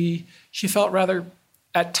 She felt rather,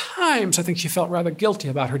 at times, I think she felt rather guilty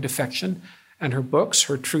about her defection and her books,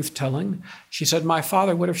 her truth-telling. She said, "My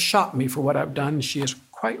father would have shot me for what I've done." She is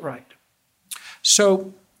quite right.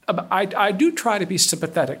 So I do try to be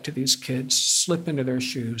sympathetic to these kids, slip into their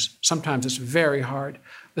shoes. Sometimes it's very hard.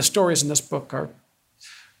 The stories in this book are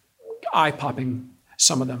eye-popping,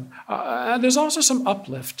 some of them. There's also some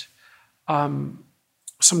uplift,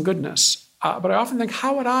 some goodness. But I often think,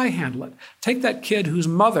 how would I handle it? Take that kid whose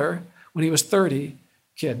mother, when he was 30,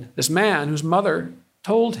 this man whose mother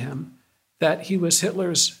told him that he was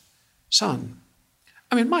Hitler's son.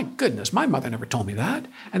 I mean, my goodness, my mother never told me that,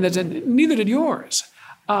 and neither did yours.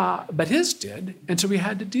 But his did, and so we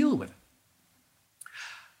had to deal with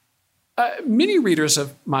it. Many readers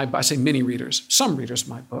of my book, I say many readers, some readers of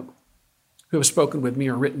my book, who have spoken with me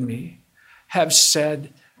or written me, have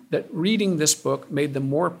said that reading this book made them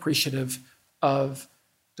more appreciative of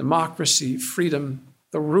democracy, freedom,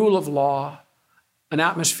 the rule of law, an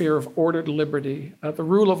atmosphere of ordered liberty. The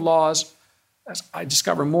rule of law is, as I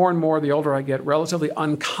discover more and more the older I get, relatively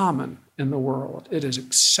uncommon in the world. It is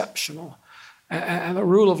exceptional. And the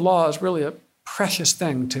rule of law is really a precious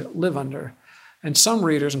thing to live under. And some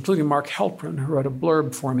readers, including Mark Helprin, who wrote a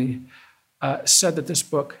blurb for me, said that this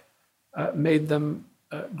book made them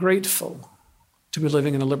grateful to be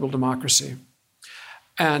living in a liberal democracy.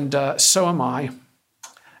 And so am I.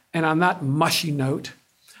 And on that mushy note,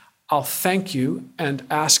 I'll thank you and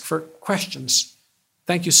ask for questions.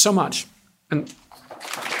 Thank you so much. And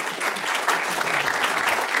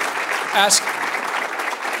ask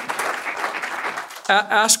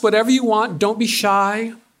whatever you want. Don't be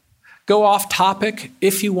shy. Go off topic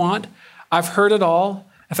if you want. I've heard it all.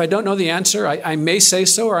 If I don't know the answer, I may say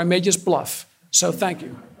so, or I may just bluff. So thank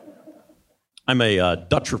you. I'm a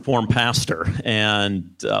Dutch Reformed pastor, and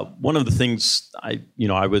one of the things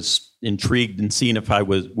I was intrigued in seeing if I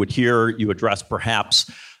would hear you address perhaps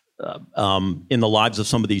in the lives of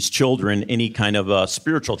some of these children any kind of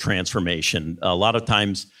spiritual transformation. A lot of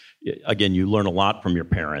times, again, you learn a lot from your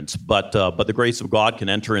parents, but the grace of God can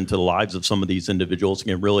enter into the lives of some of these individuals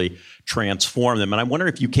and can really transform them. And I wonder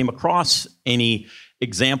if you came across any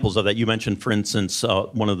examples of that. You mentioned, for instance,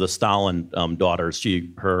 one of the Stalin daughters.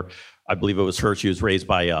 I believe it was her. She was raised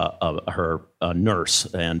by her nurse,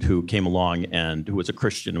 and who came along and who was a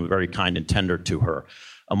Christian and was very kind and tender to her.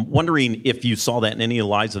 I'm wondering if you saw that in any of the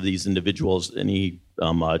lives of these individuals, any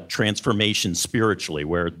transformation spiritually,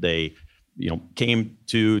 where they, came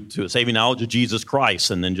to a saving knowledge of Jesus Christ,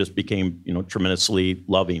 and then just became, tremendously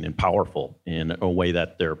loving and powerful in a way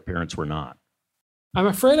that their parents were not. I'm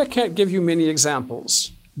afraid I can't give you many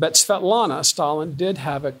examples, but Svetlana Stalin did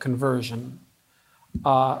have a conversion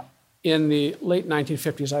in the late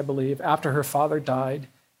 1950s, I believe. After her father died,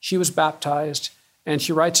 she was baptized, and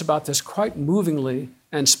she writes about this quite movingly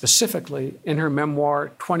and specifically in her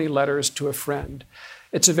memoir, 20 Letters to a Friend.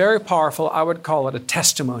 It's a very powerful, I would call it a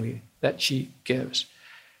testimony that she gives.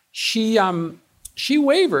 She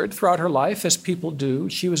wavered throughout her life, as people do.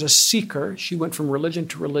 She was a seeker. She went from religion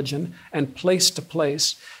to religion and place to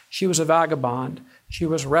place. She was a vagabond. She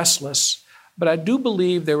was restless. But I do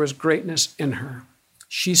believe there was greatness in her.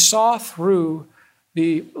 She saw through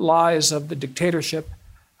the lies of the dictatorship,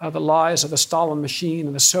 the lies of the Stalin machine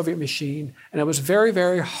and the Soviet machine, and it was very,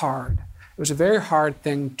 very hard. It was a very hard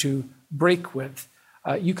thing to break with.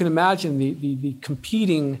 You can imagine the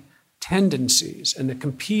competing tendencies and the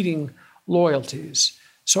competing loyalties.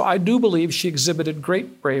 So I do believe she exhibited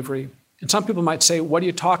great bravery. And some people might say, what are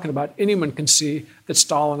you talking about? Anyone can see that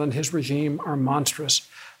Stalin and his regime are monstrous.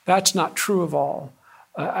 That's not true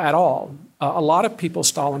at all. A lot of people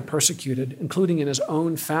Stalin persecuted, including in his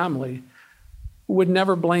own family, would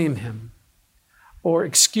never blame him or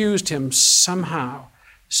excused him somehow.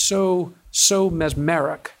 So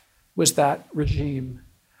mesmeric was that regime.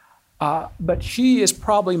 But she is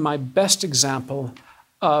probably my best example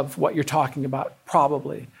of what you're talking about,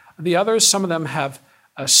 probably. The others, some of them have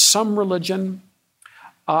some religion.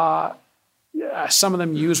 Some of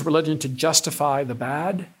them use religion to justify the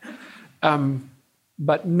bad.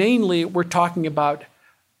 But mainly, we're talking about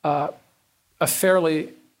a fairly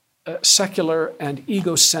secular and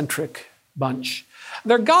egocentric bunch.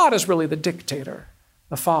 Their God is really the dictator,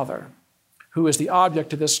 the father, who is the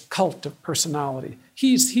object of this cult of personality.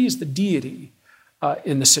 He's the deity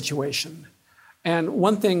in the situation. And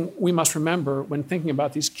one thing we must remember when thinking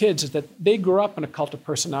about these kids is that they grew up in a cult of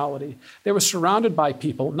personality. They were surrounded by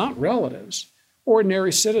people, not relatives,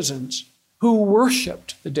 ordinary citizens, who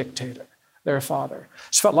worshipped the dictator, their father.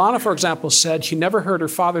 Svetlana, for example, said she never heard her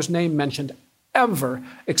father's name mentioned ever,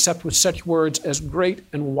 except with such words as great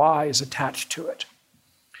and wise attached to it.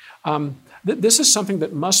 This is something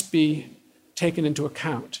that must be taken into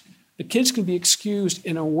account. The kids can be excused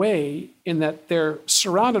in a way in that they're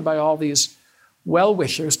surrounded by all these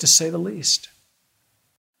well-wishers, to say the least.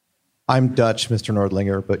 I'm Dutch, Mr.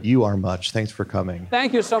 Nordlinger, but you are much. Thanks for coming.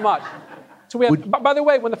 Thank you so much. So we have, by the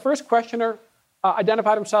way, when the first questioner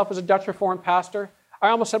identified himself as a Dutch Reformed pastor, I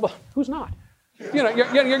almost said, well, who's not?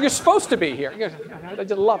 You're supposed to be here. I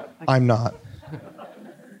just love it. I'm not.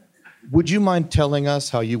 Would you mind telling us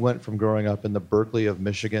how you went from growing up in the Berkeley of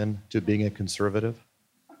Michigan to being a conservative?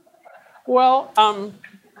 Well, I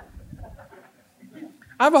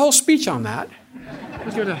have a whole speech on that.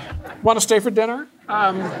 Want to stay for dinner?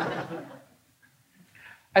 I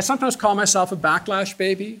sometimes call myself a backlash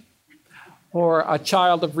baby or a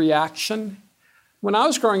child of reaction. When I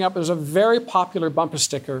was growing up, there was a very popular bumper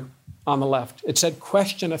sticker on the left. It said,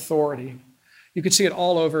 "Question authority." You could see it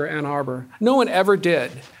all over Ann Arbor. No one ever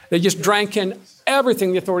did. They just drank in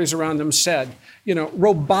everything the authorities around them said,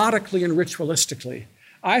 robotically and ritualistically.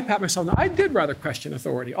 I pat myself, I did rather question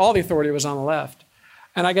authority. All the authority was on the left.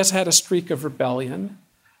 And I guess I had a streak of rebellion.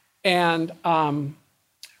 And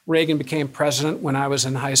Reagan became president when I was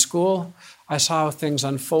in high school. I saw how things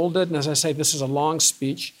unfolded. And as I say, this is a long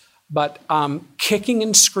speech, but kicking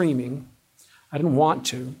and screaming, I didn't want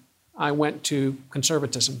to. I went to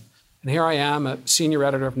conservatism. And here I am, a senior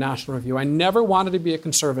editor of National Review. I never wanted to be a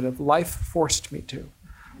conservative. Life forced me to.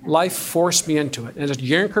 Life forced me into it. And as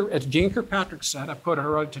Jeane Kirkpatrick said, I quoted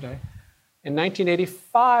her today, in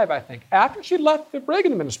 1985, I think, after she left the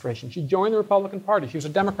Reagan administration, she joined the Republican Party. She was a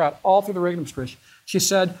Democrat all through the Reagan administration. She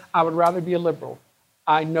said, I would rather be a liberal.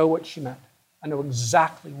 I know what she meant. I know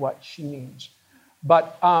exactly what she means.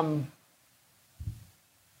 But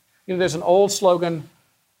there's an old slogan.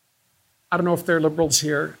 I don't know if there are liberals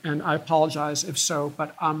here, and I apologize if so,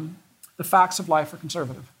 but the facts of life are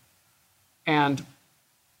conservative. And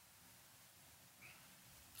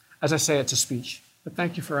as I say, it's a speech. But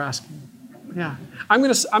thank you for asking. Yeah, I'm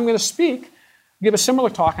going to give a similar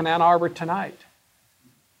talk in Ann Arbor tonight.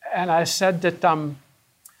 And I said that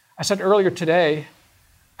I said earlier today.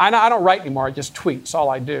 I don't write anymore. I just tweet. It's all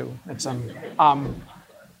I do. It's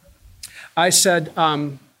I said,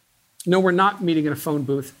 no, we're not meeting in a phone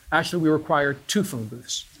booth. Actually, we require 2 phone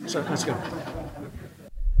booths. So that's good.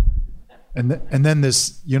 And then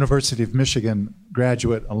this University of Michigan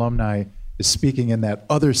graduate alumni is speaking in that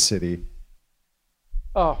other city.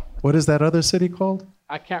 Oh. What is that other city called?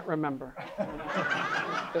 I can't remember.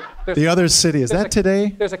 The other city, is that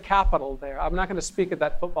today? There's a capital there. I'm not going to speak at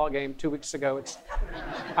that football game 2 weeks ago.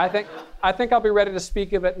 I think I'll be ready to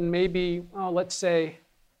speak of it in maybe, let's say,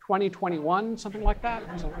 2021, something like that.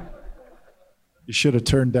 You should have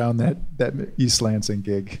turned down that East Lansing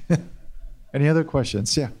gig. Any other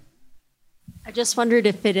questions? Yeah. I just wondered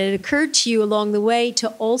if it had occurred to you along the way to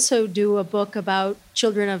also do a book about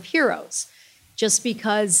children of heroes, just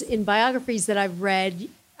because in biographies that I've read,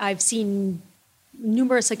 I've seen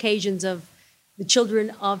numerous occasions of the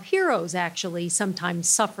children of heroes actually sometimes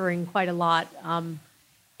suffering quite a lot,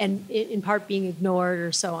 and in part being ignored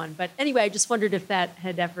or so on. But anyway, I just wondered if that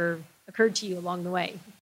had ever occurred to you along the way.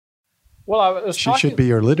 Well, she should be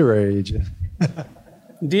your literary agent.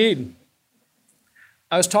 Indeed.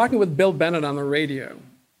 I was talking with Bill Bennett on the radio,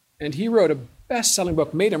 and he wrote a best-selling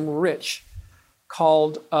book, made him rich,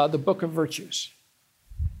 called The Book of Virtues.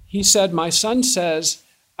 He said, my son says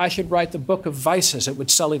I should write the Book of Vices. It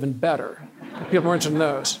would sell even better. People weren't in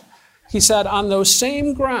those. He said, on those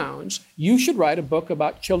same grounds, you should write a book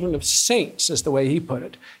about children of saints, is the way he put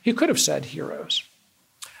it. He could have said heroes.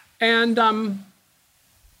 And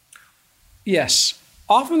yes,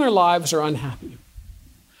 often their lives are unhappy.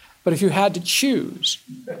 But if you had to choose,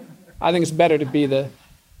 I think it's better to be the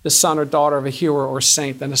son or daughter of a hero or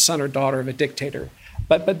saint than a son or daughter of a dictator.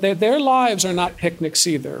 But their lives are not picnics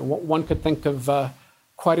either. One could think of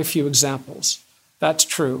quite a few examples. That's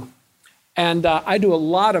true. And I do a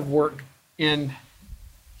lot of work in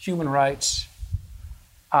human rights.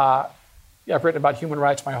 I've written about human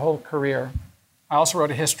rights my whole career. I also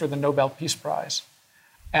wrote a history of the Nobel Peace Prize.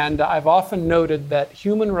 And I've often noted that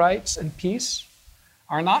human rights and peace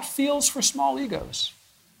are not fields for small egos.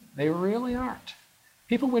 They really aren't.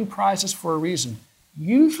 People win prizes for a reason.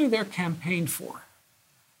 Usually they're campaigned for.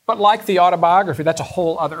 But like the autobiography, that's a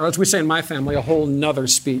whole other, or as we say in my family, a whole nother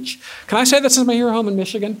speech. Can I say this is my hero home in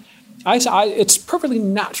Michigan? It's perfectly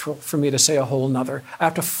natural for me to say a whole nother. I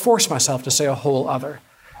have to force myself to say a whole other.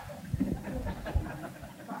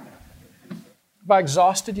 Have I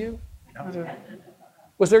exhausted you?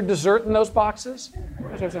 Was there dessert in those boxes?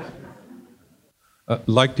 I'd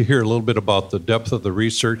like to hear a little bit about the depth of the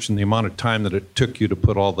research and the amount of time that it took you to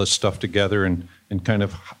put all this stuff together and kind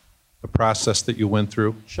of the process that you went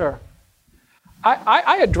through. Sure.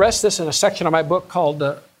 I address this in a section of my book called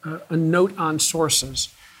A Note on Sources.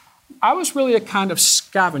 I was really a kind of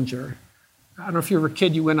scavenger. I don't know if you were a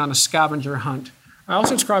kid, you went on a scavenger hunt. I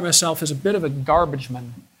also describe myself as a bit of a garbage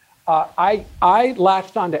man. I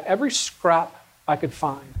latched onto every scrap I could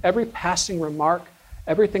find, every passing remark,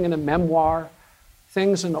 everything in a memoir,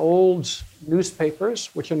 things in old newspapers,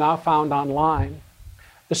 which are now found online.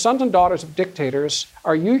 The sons and daughters of dictators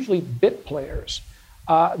are usually bit players.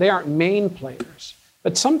 They aren't main players,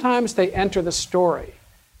 but sometimes they enter the story.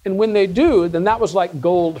 And when they do, then that was like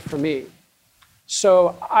gold for me.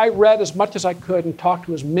 So I read as much as I could and talked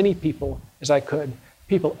to as many people as I could,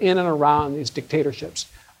 people in and around these dictatorships,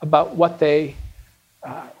 about what they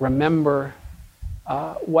remember,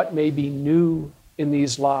 what may be new in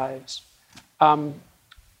these lives. And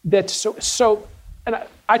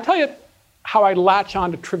I tell you how I latch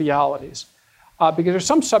on to trivialities, because there's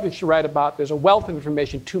some subjects you write about, there's a wealth of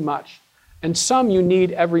information, too much, and some you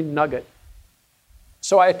need every nugget.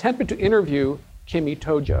 So I attempted to interview Kimi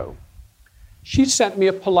Tojo. She sent me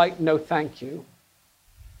a polite no thank you.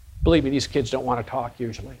 Believe me, these kids don't want to talk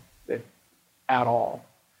usually, at all.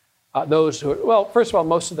 Those who, well, first of all,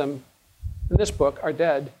 most of them in this book are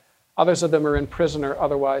dead. Others of them are in prison or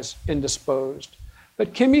otherwise indisposed.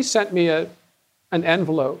 But Kimi sent me an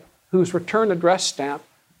envelope whose return address stamp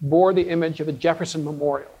bore the image of a Jefferson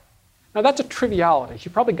Memorial. Now that's a triviality. She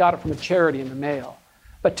probably got it from a charity in the mail.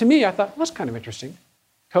 But to me, I thought, well, that's kind of interesting.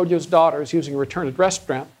 Tojo's daughter is using a return address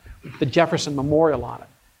stamp with the Jefferson Memorial on it.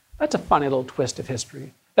 That's a funny little twist of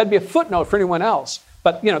history. That'd be a footnote for anyone else.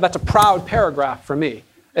 But that's a proud paragraph for me.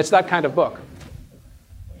 It's that kind of book.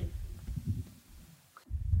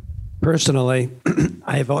 Personally,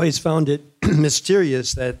 I've always found it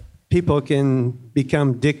mysterious that people can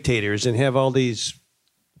become dictators and have all these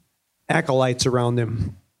acolytes around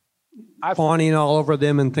them, fawning all over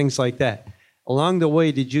them and things like that. Along the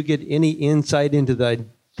way, did you get any insight into the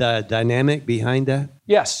dynamic behind that?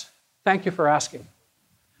 Yes. Thank you for asking.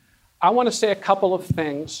 I want to say a couple of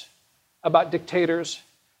things about dictators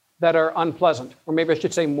that are unpleasant, or maybe I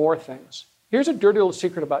should say more things. Here's a dirty little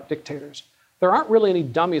secret about dictators. There aren't really any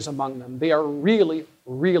dummies among them. They are really,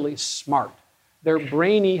 really smart. They're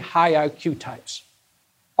brainy, high IQ types.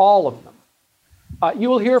 All of them. You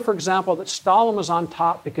will hear, for example, that Stalin was on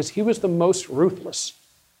top because he was the most ruthless.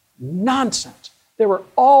 Nonsense. They were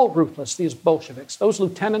all ruthless, these Bolsheviks. Those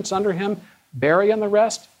lieutenants under him, Beria and the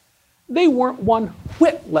rest, they weren't one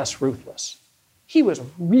whit less ruthless. He was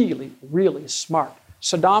really, really smart.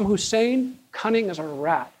 Saddam Hussein, cunning as a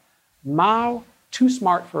rat. Mao, too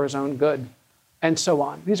smart for his own good, and so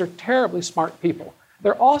on. These are terribly smart people.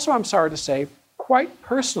 They're also, I'm sorry to say, quite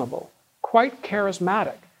personable, quite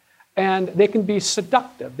charismatic, and they can be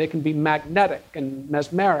seductive. They can be magnetic and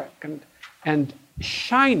mesmeric and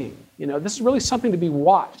shining. You know, this is really something to be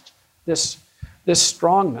watched, this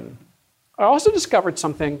strongman. I also discovered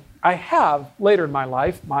something I have later in my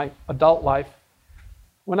life, my adult life.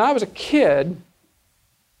 When I was a kid,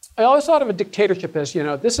 I always thought of a dictatorship as,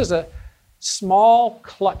 this is a small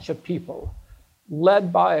clutch of people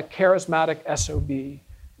led by a charismatic SOB,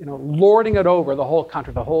 lording it over the whole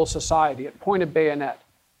country, the whole society at point of bayonet.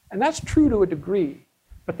 And that's true to a degree.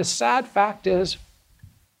 But the sad fact is,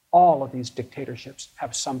 all of these dictatorships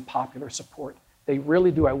have some popular support. They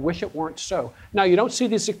really do. I wish it weren't so. Now, you don't see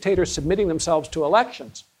these dictators submitting themselves to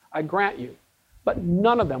elections, I grant you. But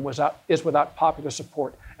none of them is without popular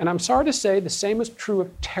support. And I'm sorry to say the same is true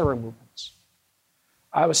of terror movements.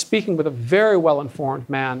 I was speaking with a very well-informed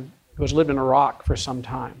man who has lived in Iraq for some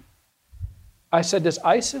time. I said, does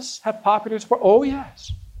ISIS have popular support? Oh,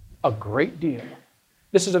 yes, a great deal.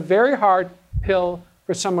 This is a very hard pill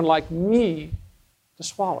for someone like me to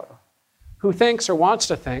swallow, who thinks or wants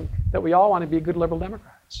to think that we all want to be good liberal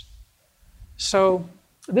Democrats. So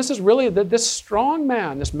this is really, this strong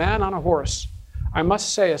man, this man on a horse, I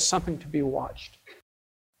must say, is something to be watched.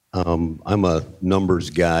 I'm a numbers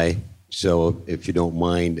guy, so if you don't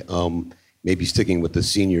mind, maybe sticking with the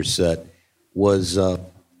senior set, was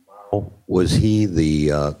he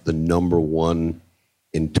the number one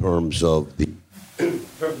in terms of the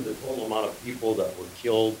total amount of people that were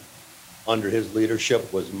killed under his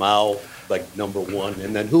leadership? Was Mao like number one?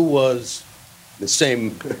 And then who was the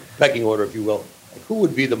same pecking order, if you will? Who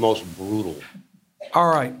would be the most brutal? All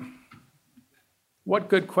right. What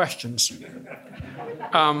good questions.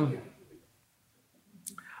 I'm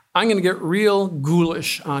going to get real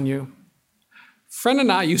ghoulish on you. Friend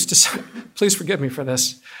and I used to say, please forgive me for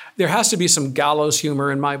this, there has to be some gallows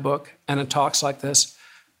humor in my book and in talks like this.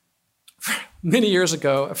 Many years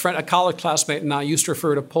ago, a college classmate and I used to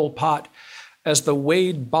refer to Pol Pot as the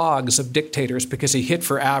Wade Boggs of dictators because he hit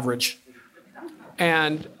for average.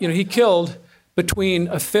 And he killed between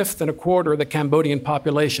a fifth and a quarter of the Cambodian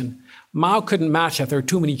population. Mao couldn't match that. There are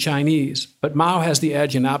too many Chinese. But Mao has the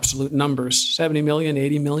edge in absolute numbers, 70 million,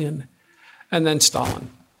 80 million. And then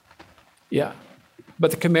Stalin. Yeah.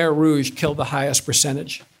 But the Khmer Rouge killed the highest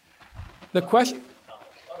percentage. The question,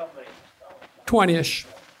 20-ish.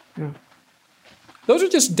 Yeah. Those are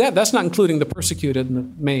just dead. That's not including the persecuted and the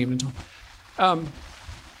maimed.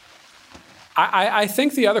 I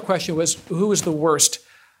think the other question was, who was the worst?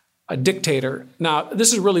 A dictator. Now,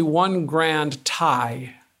 this is really one grand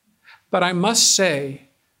tie. But I must say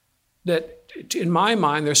that in my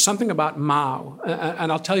mind, there's something about Mao,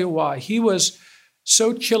 and I'll tell you why. He was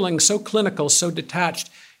so chilling, so clinical, so detached.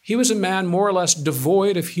 He was a man more or less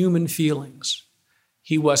devoid of human feelings.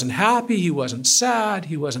 He wasn't happy, he wasn't sad,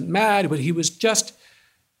 he wasn't mad, but he was just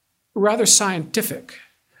rather scientific.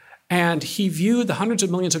 And he viewed the hundreds of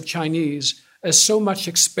millions of Chinese as so much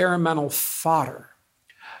experimental fodder.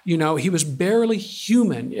 He was barely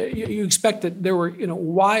human. You expect that there were,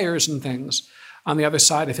 wires and things on the other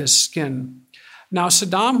side of his skin. Now,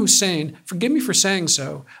 Saddam Hussein, forgive me for saying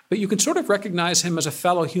so, but you can sort of recognize him as a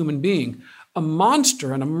fellow human being, a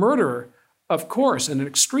monster and a murderer, of course, and an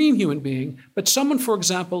extreme human being, but someone, for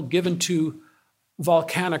example, given to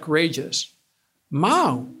volcanic rages.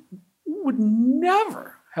 Mao would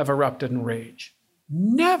never have erupted in rage.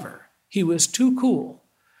 Never. He was too cool.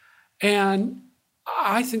 And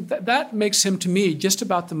I think that makes him, to me, just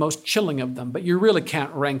about the most chilling of them, but you really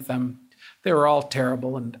can't rank them. They were all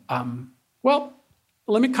terrible. And,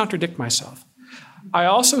 let me contradict myself. I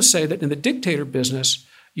also say that in the dictator business,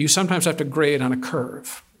 you sometimes have to grade on a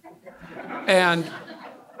curve. And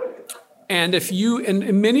And if you,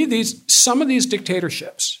 in many of these, some of these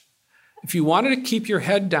dictatorships, if you wanted to keep your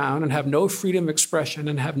head down and have no freedom of expression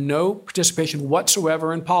and have no participation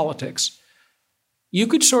whatsoever in politics, you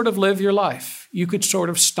could sort of live your life. You could sort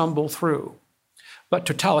of stumble through. But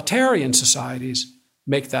totalitarian societies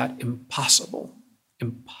make that impossible.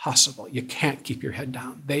 Impossible. You can't keep your head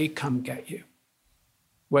down. They come get you,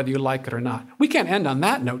 whether you like it or not. We can't end on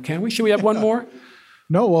that note, can we? Should we have one more?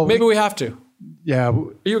 No, well, maybe we have to. Yeah.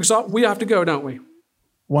 Are you exhausted? We have to go, don't we?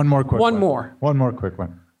 One more quick one. One more quick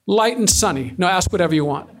one. Light and sunny. No, ask whatever you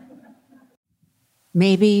want.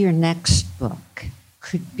 Maybe your next book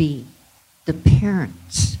could be The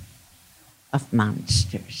Parents of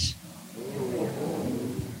Monsters.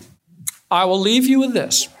 I will leave you with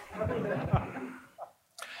this.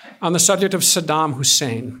 On the subject of Saddam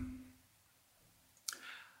Hussein.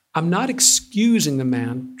 I'm not excusing the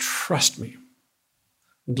man, trust me.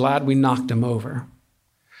 I'm glad we knocked him over.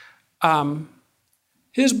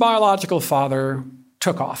 His biological father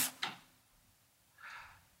took off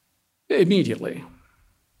immediately.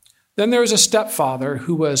 Then there was a stepfather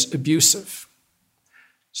who was abusive.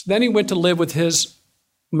 So then he went to live with his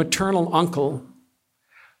maternal uncle,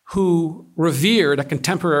 who revered a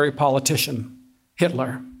contemporary politician,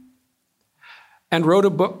 Hitler, and wrote a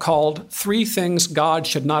book called 3 Things God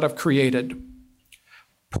Should Not Have Created: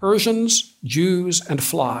 Persians, Jews, and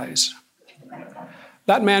Flies.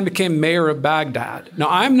 That man became mayor of Baghdad. Now,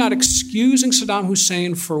 I'm not excusing Saddam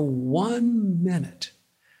Hussein for 1 minute,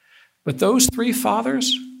 but those 3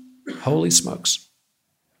 fathers, holy smokes.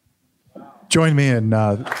 Join me in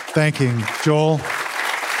thanking Joel.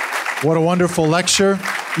 What a wonderful lecture.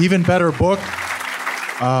 Even better book.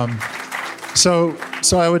 So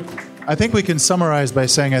I think we can summarize by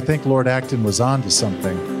saying I think Lord Acton was on to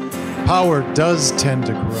something. Power does tend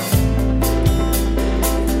to corrupt.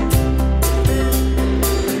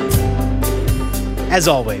 As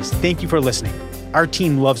always, thank you for listening. Our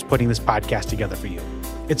team loves putting this podcast together for you.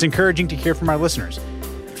 It's encouraging to hear from our listeners.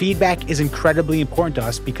 Feedback is incredibly important to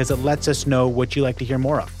us because it lets us know what you like to hear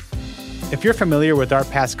more of. If you're familiar with our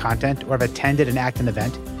past content or have attended an Acton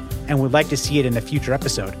event and would like to see it in a future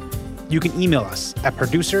episode, you can email us at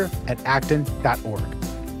producer@acton.org.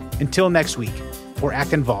 Until next week, for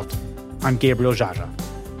Acton Vault, I'm Gabriel Jaja.